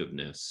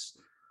effectiveness,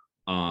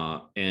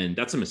 and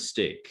that's a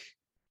mistake.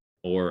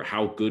 Or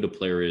how good a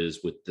player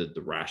is with the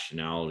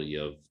rationality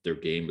of their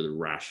game, or the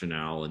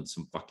rationale and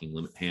some fucking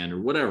limit hand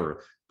or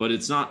whatever. But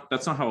that's not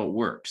how it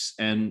works.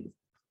 And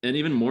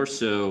even more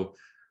so,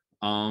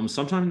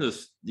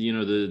 sometimes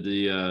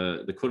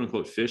the quote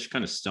unquote fish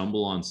kind of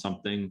stumble on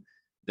something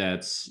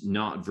that's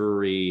not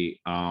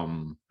very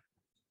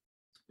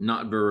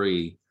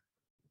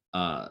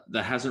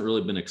that hasn't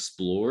really been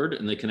explored,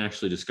 and they can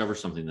actually discover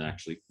something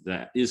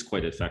that is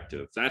quite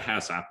effective. That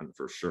has happened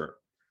for sure.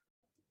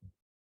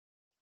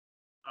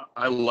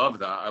 I love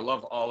that. I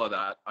love all of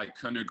that. I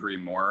couldn't agree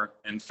more.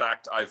 In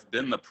fact, I've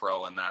been the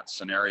pro in that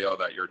scenario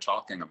that you're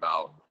talking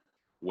about,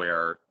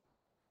 where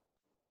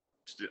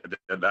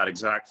that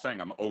exact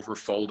thing. I'm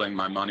overfolding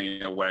my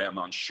money away. I'm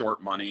on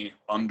short money,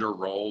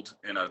 underrolled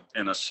in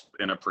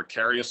a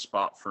precarious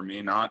spot for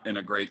me, not in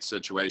a great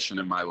situation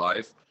in my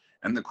life.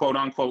 And the quote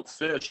unquote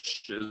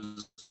fish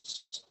is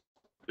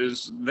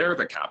they're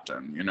the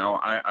captain. You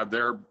know,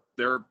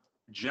 they're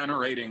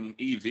generating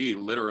EV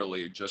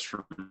literally just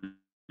for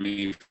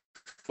me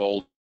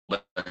folding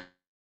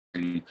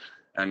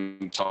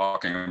and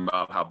talking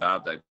about how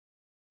bad they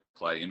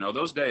play. You know,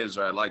 those days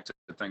I like to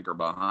think are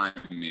behind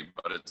me,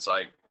 but it's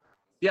like,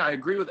 yeah, I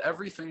agree with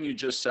everything you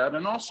just said.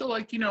 And also,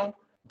 like, you know,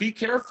 be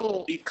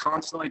careful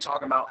constantly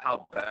talking about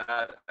how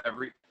bad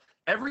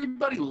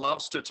everybody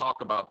loves to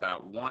talk about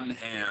that one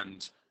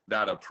hand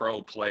that a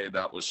pro played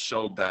that was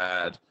so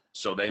bad,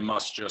 so they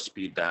must just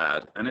be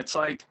bad. And it's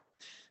like,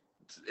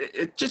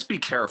 just be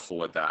careful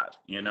with that,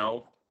 you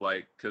know,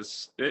 like,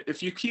 because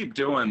if you keep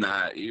doing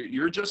that,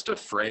 you're just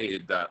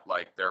afraid that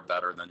like they're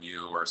better than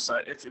you, or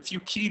if you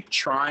keep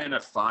trying to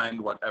find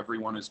what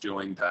everyone is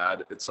doing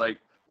bad, it's like,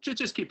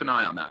 just keep an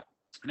eye on that.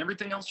 And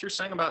everything else you're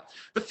saying about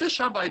the fish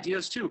have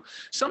ideas too.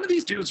 Some of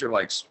these dudes are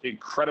like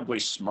incredibly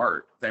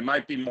smart. They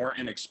might be more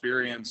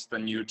inexperienced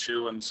than you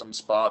too in some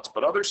spots,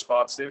 but other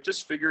spots they've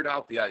just figured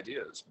out the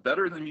ideas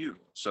better than you.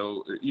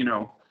 So, you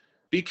know,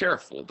 be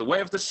careful. The way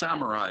of the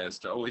samurai is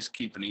to always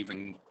keep an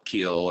even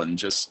keel and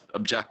just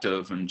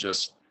objective and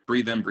just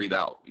breathe in, breathe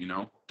out, you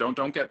know?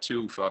 Don't get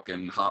too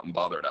fucking hot and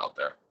bothered out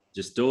there.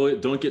 Just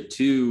don't get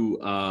too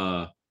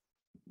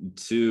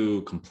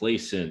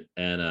complacent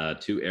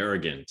and too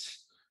arrogant.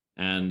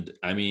 And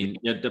I mean,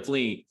 yeah,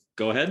 definitely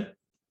go ahead.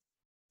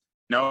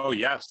 No,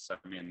 yes. I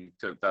mean,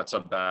 that's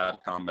a bad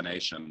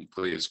combination.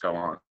 Please go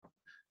on.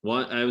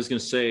 Well, I was going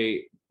to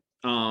say,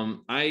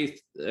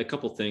 a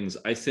couple things.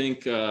 I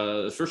think,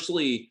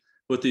 firstly,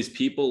 with these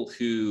people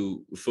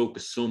who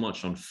focus so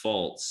much on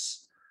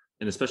faults,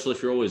 and especially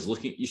if you're always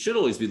looking, you should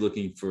always be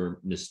looking for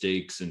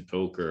mistakes in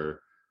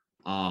poker.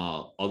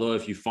 Although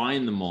if you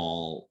find them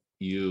all,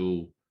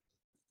 if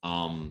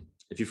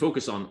you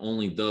focus on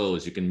only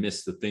those, you can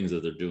miss the things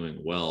that they're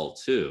doing well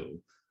too.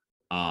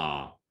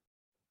 I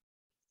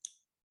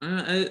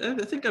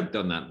think I've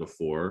done that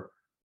before,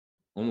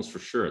 almost for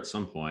sure at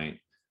some point.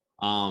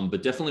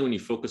 But definitely when you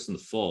focus on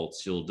the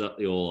faults, you'll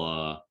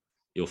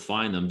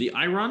find them. The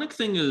ironic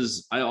thing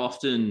is, I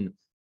often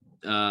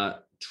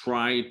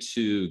try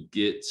to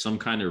get some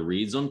kind of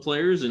reads on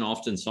players, and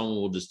often someone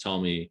will just tell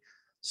me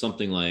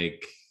something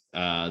like,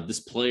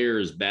 "This player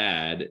is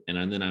bad,"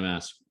 and then I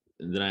ask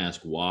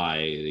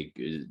why.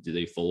 Do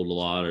they fold a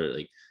lot, or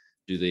like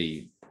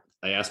I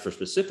ask for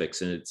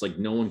specifics, and it's like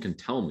no one can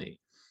tell me.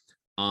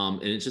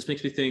 And it just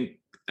makes me think,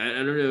 I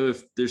don't know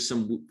if there's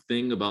some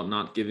thing about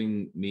not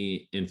giving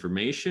me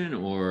information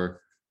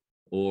or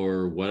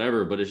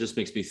whatever, but it just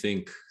makes me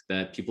think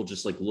that people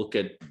just like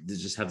they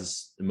just have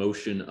this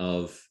emotion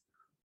of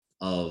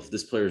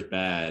this player's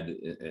bad,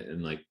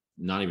 and like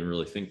not even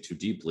really think too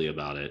deeply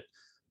about it.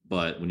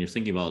 But when you're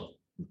thinking about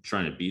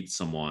trying to beat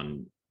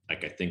someone,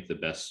 like I think the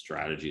best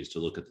strategy is to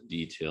look at the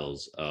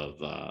details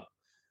of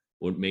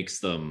what makes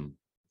them,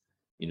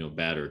 you know,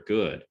 bad or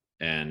good.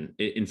 And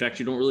in fact,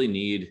 you don't really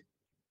need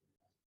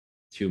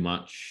too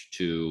much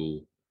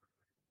to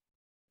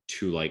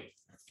like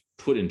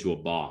put into a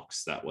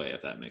box that way,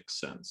 if that makes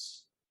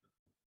sense.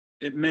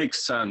 It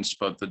makes sense,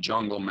 but the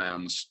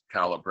Jungleman's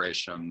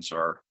calibrations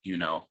are, you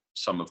know,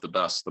 some of the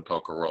best the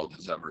poker world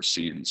has ever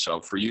seen.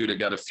 So for you to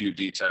get a few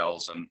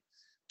details and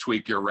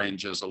tweak your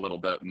ranges a little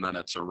bit and then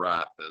it's a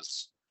wrap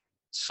is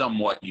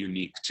somewhat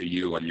unique to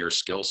you and your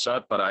skill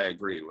set. But I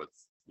agree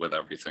with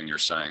everything you're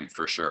saying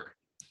for sure.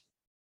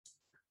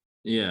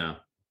 Yeah.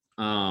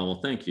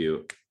 Well, thank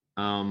you.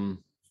 And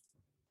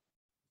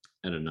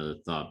another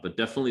thought, but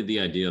definitely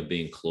the idea of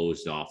being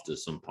closed off to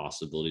some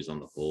possibilities on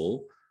the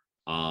whole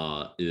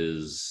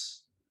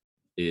is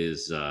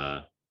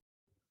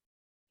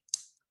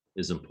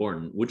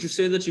important. Would you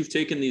say that you've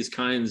taken these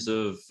kinds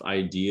of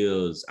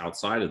ideas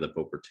outside of the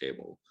poker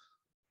table,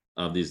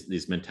 of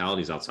these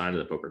mentalities outside of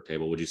the poker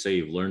table? Would you say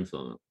you've learned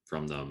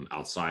from them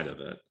outside of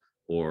it,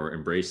 or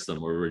embraced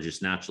them, or were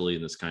just naturally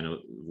in this kind of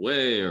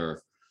way,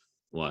 or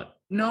what?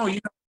 No, you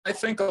know, I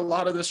think a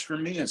lot of this for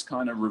me is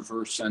kind of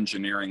reverse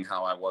engineering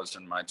how I was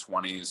in my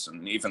 20s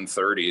and even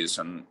 30s,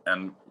 and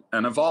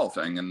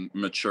evolving and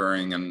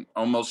maturing and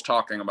almost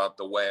talking about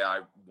the way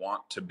I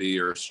want to be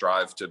or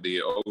strive to be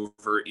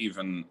over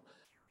even,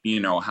 you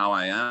know, how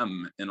I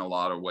am in a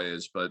lot of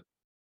ways. But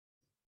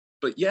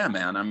yeah,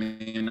 man, I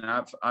mean,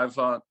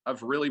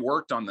 I've really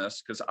worked on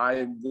this because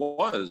I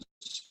was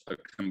a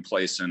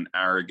complacent,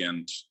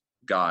 arrogant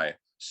guy.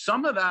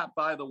 Some of that,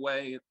 by the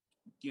way,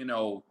 you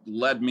know,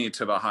 led me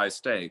to the high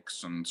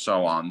stakes and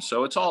so on.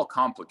 So it's all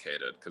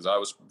complicated because I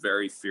was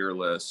very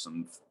fearless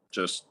and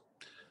just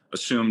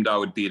assumed I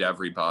would beat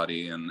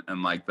everybody and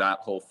like that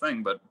whole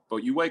thing. But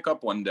you wake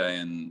up one day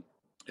and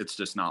it's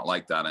just not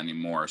like that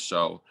anymore.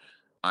 So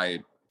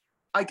I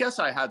guess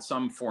I had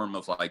some form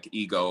of like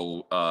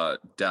ego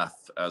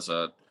death as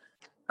a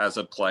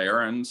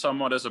player and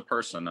somewhat as a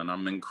person, and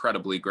I'm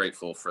incredibly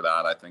grateful for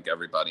that. I think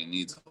everybody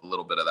needs a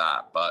little bit of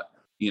that. But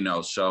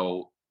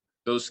so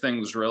those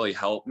things really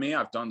help me.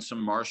 I've done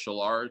some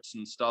martial arts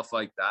and stuff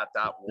like that.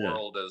 That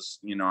world is,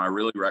 I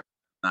really recommend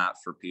that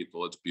for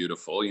people. It's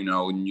beautiful,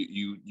 and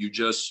you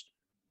just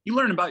you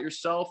learn about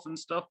yourself and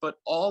stuff, but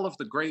all of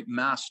the great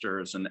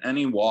masters in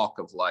any walk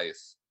of life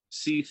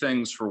see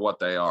things for what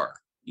they are.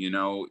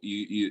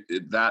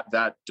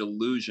 That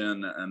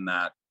delusion and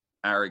that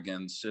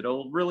arrogance,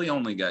 it'll really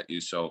only get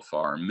you so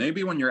far.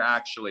 Maybe when you're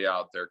actually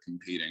out there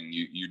competing,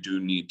 you do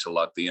need to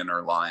let the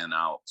inner lion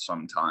out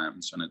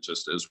sometimes, and it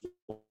just is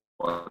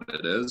what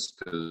it is,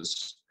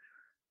 because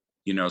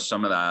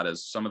some of that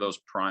is some of those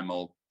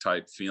primal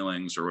type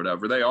feelings or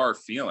whatever. They are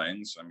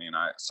feelings. I mean,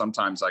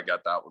 sometimes I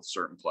get that with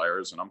certain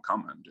players, and I'm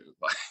coming, dude.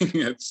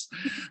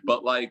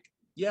 But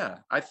yeah,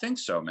 I think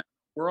so, man.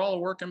 We're all a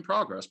work in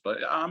progress, but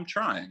I'm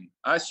trying.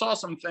 I saw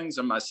some things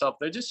in myself.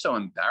 They're just so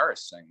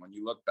embarrassing. When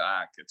you look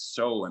back, it's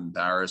so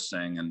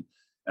embarrassing.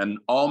 And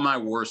all my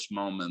worst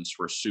moments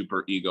were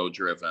super ego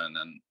driven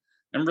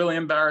and really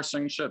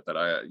embarrassing shit that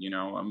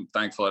I'm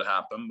thankful it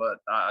happened, but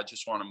I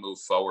just want to move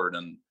forward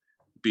and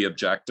be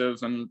objective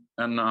and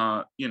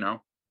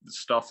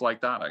stuff like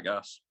that, I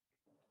guess.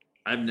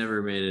 I've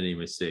never made any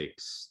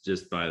mistakes,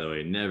 just by the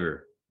way,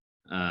 never.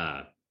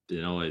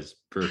 Been always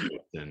perfect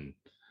and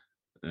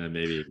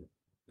maybe.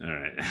 All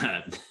right.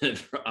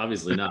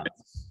 Obviously not.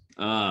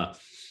 What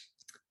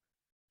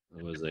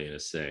was I going to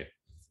say?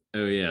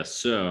 Oh, yeah.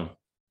 So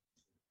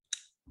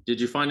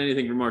did you find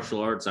anything from martial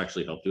arts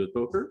actually helped you with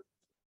poker?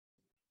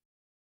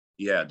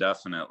 Yeah,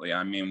 definitely.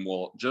 I mean,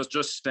 well, just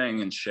staying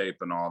in shape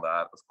and all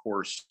that, of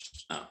course,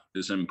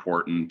 is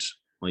important.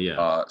 Well,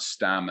 yeah.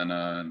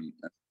 Stamina and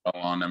so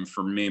on. And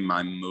for me,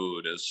 my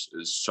mood is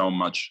so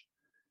much.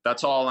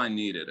 That's all I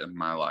needed in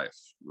my life,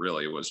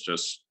 really, was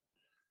just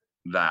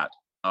that.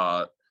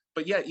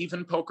 But yeah,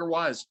 even poker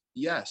wise,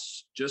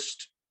 yes,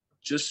 just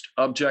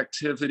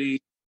objectivity.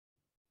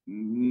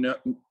 No,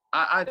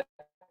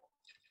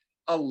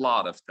 a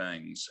lot of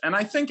things. And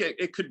I think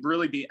it could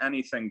really be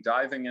anything,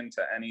 diving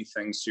into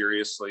anything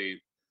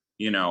seriously,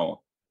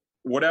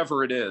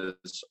 whatever it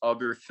is,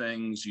 other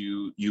things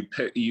you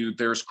pick,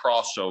 there's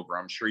crossover.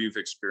 I'm sure you've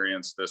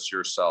experienced this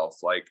yourself.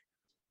 Like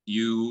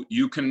you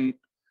can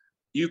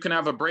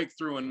have a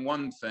breakthrough in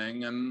one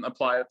thing and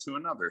apply it to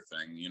another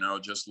thing,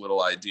 just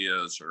little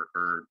ideas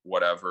or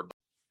whatever.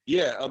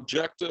 Yeah,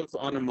 objective,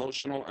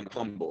 unemotional, and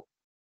humble.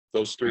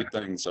 Those three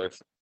things, I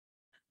think.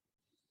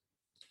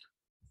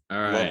 All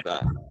right.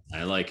 Love that.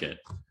 I like it.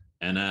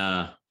 And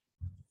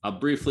I'll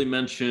briefly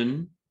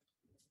mention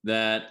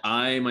that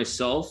I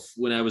myself,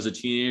 when I was a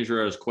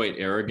teenager, I was quite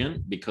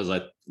arrogant because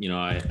I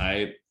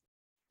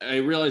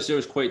realized I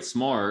was quite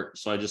smart.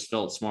 So I just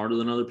felt smarter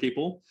than other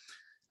people.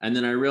 And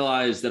then I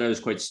realized that I was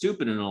quite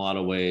stupid in a lot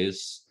of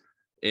ways.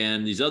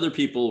 And these other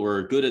people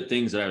were good at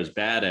things that I was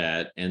bad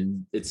at.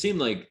 And it seemed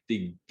like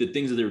the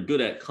things that they were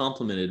good at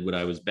complemented what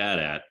I was bad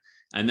at.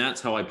 And that's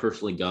how I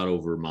personally got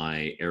over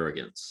my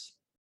arrogance.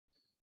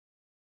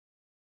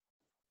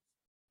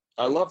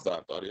 I love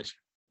that, buddy.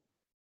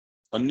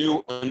 A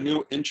new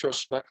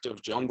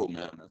introspective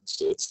Jungleman.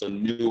 It's the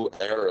new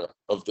era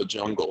of the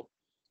jungle.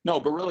 No,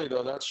 but really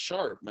though, that's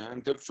sharp,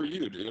 man. Good for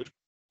you, dude.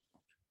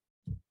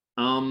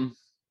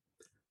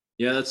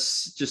 Yeah,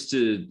 that's just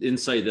an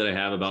insight that I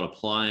have about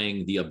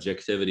applying the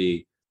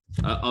objectivity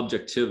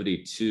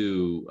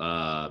to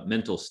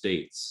mental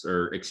states,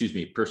 or excuse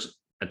me,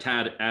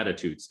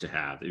 attitudes to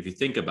have. If you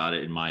think about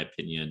it, in my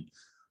opinion,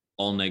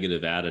 all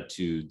negative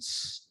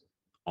attitudes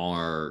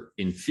are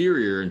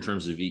inferior in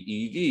terms of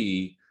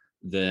EEV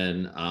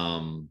than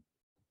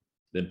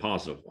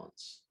positive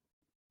ones.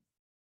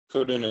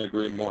 Couldn't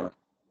agree more.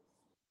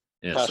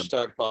 Yeah,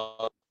 Hashtag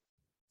all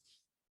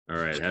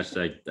right.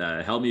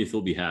 Hashtag help me if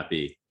you'll be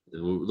happy. We're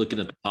looking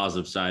at the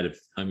positive side of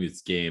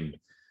Humuth's game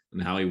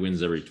and how he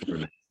wins every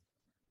tournament.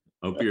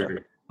 Hope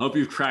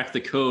you've cracked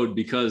the code,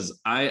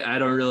 because I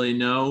don't really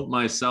know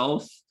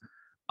myself.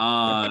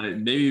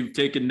 Maybe you've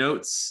taken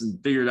notes and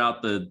figured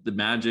out the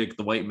magic,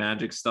 the white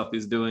magic stuff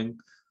he's doing.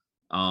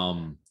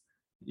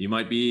 You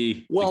might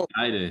be the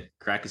guy to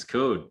crack his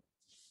code.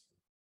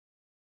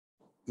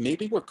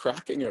 Maybe we're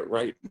cracking it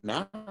right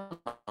now,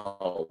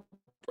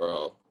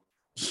 bro.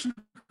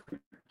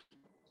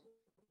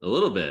 A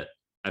little bit.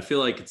 I feel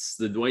like it's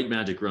the white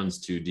magic runs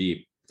too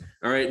deep.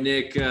 All right,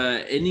 Nick,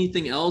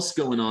 anything else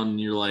going on in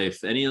your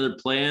life? Any other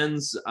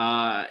plans?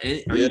 Are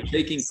you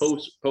taking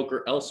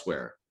poker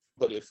elsewhere?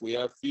 But if we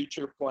have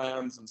future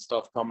plans and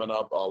stuff coming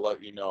up, I'll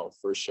let you know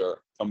for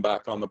sure. Come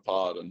back on the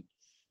pod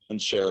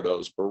and share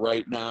those. But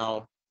right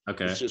now,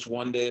 it's just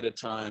one day at a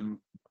time,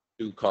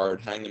 2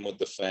 card, hanging with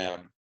the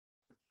fam.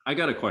 I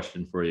got a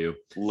question for you.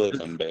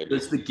 Living, baby.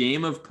 Does the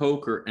game of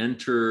poker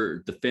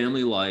enter the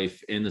family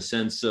life in the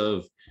sense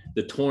of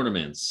the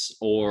tournaments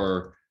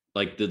or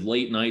like the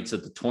late nights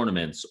at the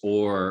tournaments,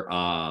 or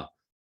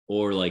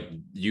like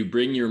you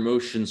bring your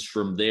emotions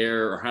from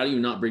there, or how do you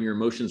not bring your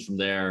emotions from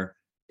there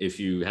if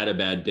you had a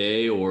bad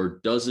day? Or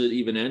does it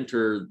even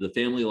enter the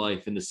family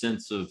life in the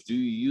sense of, do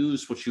you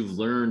use what you've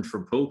learned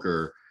from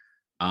poker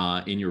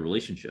in your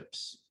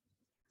relationships?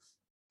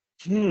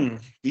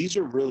 These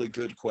are really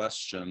good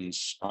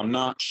questions. I'm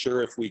not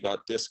sure if we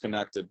got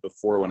disconnected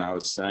before when I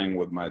was saying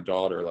with my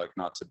daughter, like,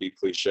 not to be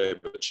cliche,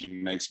 but she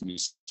makes me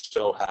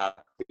so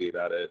happy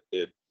that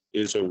it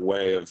is a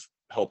way of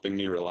helping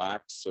me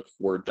relax if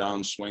we're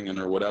down swinging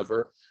or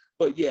whatever.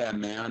 But yeah,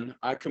 man,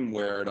 I can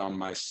wear it on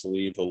my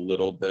sleeve a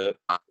little bit.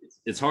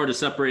 It's hard to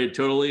separate it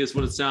totally, is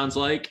what it sounds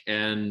like.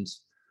 And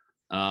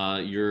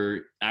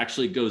you're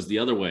actually goes the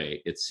other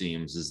way, it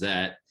seems, is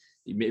that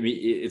maybe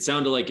it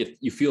sounded like if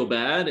you feel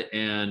bad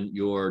and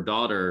your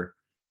daughter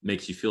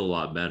makes you feel a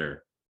lot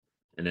better,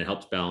 and it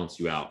helps balance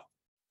you out.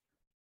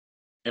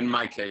 In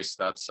my case,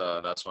 that's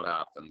what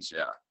happens.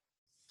 Yeah.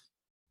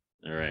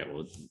 All right.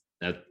 Well,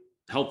 that's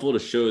helpful to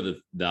show the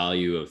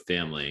value of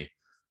family,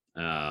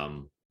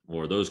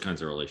 or those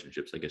kinds of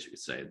relationships, I guess you could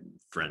say.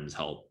 Friends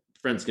help.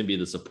 Friends can be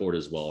the support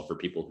as well for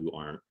people who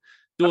aren't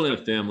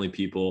family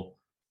people,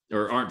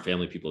 or aren't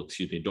family people,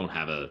 excuse me, don't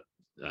have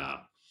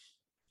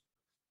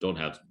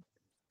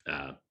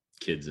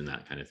kids and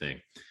that kind of thing.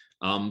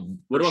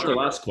 What about the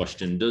last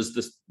question? Does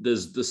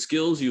the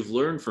skills you've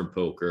learned from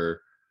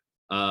poker,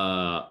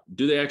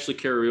 do they actually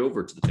carry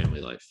over to the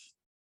family life?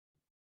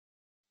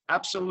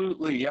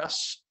 Absolutely,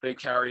 yes. They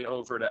carry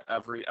over to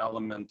every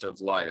element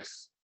of life.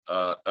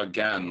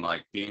 Again,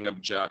 like being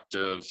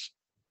objective,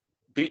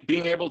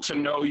 being able to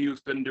know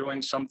you've been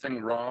doing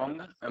something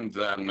wrong and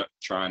then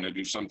trying to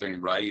do something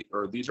right.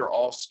 Or these are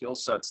all skill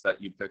sets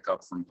that you pick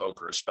up from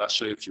poker,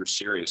 especially if you're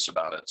serious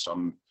about it.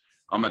 So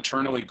I'm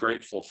eternally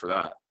grateful for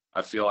that.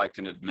 I feel I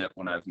can admit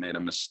when I've made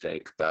a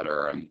mistake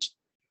better and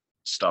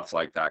stuff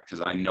like that,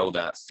 because I know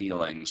that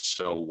feeling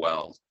so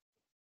well.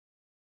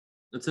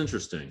 That's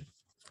interesting.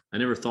 I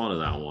never thought of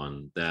that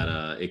one,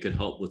 that it could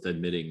help with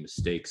admitting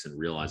mistakes and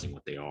realizing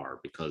what they are,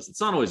 because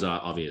it's not always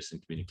obvious in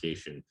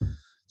communication.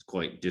 It's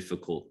quite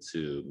difficult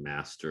to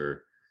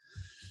master.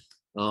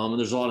 And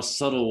there's a lot of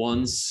subtle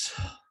ones.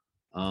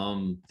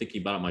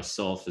 Thinking about it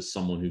myself as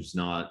someone who's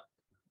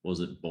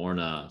wasn't born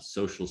a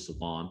social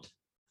savant.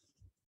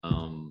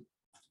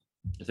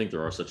 I think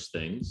there are such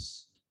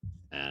things,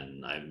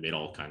 and I've made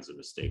all kinds of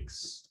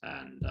mistakes,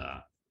 and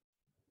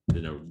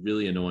been a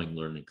really annoying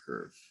learning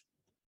curve.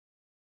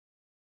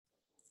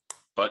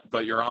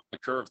 But you're on the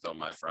curve though,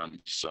 my friend.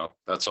 So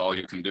that's all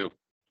you can do.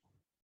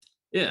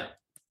 Yeah.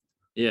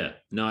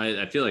 No,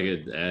 I feel like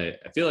I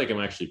feel like I'm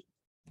actually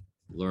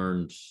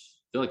learned.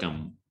 I feel like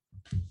I'm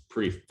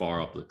pretty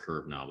far up the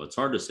curve now, but it's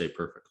hard to say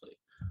perfectly.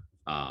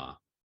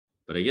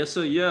 But I guess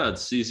so. Yeah,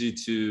 it's easy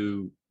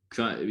to.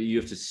 You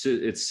have to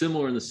sit. It's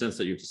similar in the sense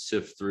that you have to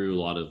sift through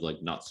a lot of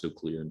like not so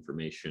clear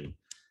information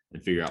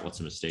and figure out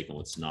what's a mistake and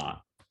what's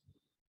not,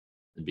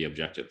 and be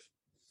objective.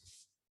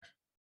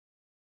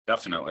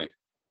 Definitely.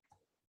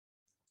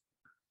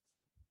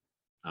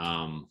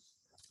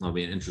 That'll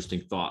be an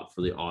interesting thought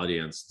for the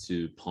audience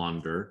to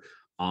ponder.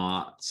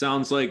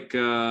 Sounds like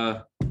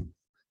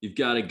you've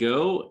got to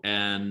go,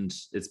 and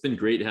it's been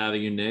great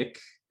having you, Nick,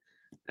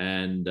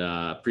 and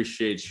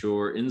appreciate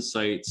your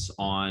insights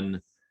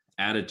on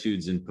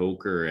attitudes in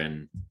poker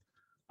and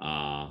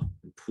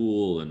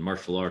pool and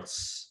martial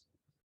arts,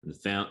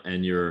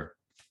 and your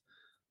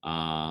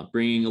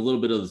bringing a little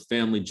bit of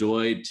family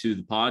joy to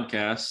the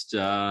podcast.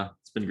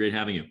 It's been great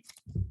having you.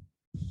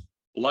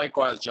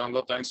 Likewise,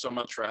 Jungle. Thanks so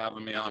much for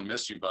having me on.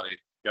 Miss you, buddy.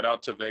 Get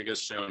out to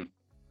Vegas soon.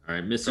 All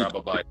right, miss you. Grab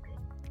a bite.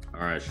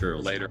 All right, sure.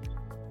 Later.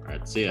 All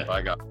right, see ya.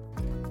 Bye, guys.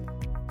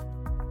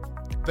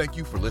 Thank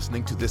you for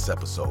listening to this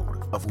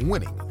episode of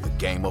Winning the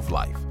Game of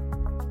Life.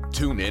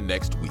 Tune in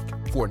next week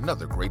for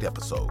another great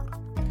episode.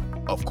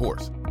 Of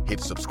course, hit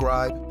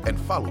subscribe and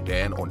follow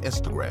Dan on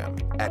Instagram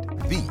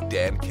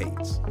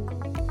 @TheDanCates.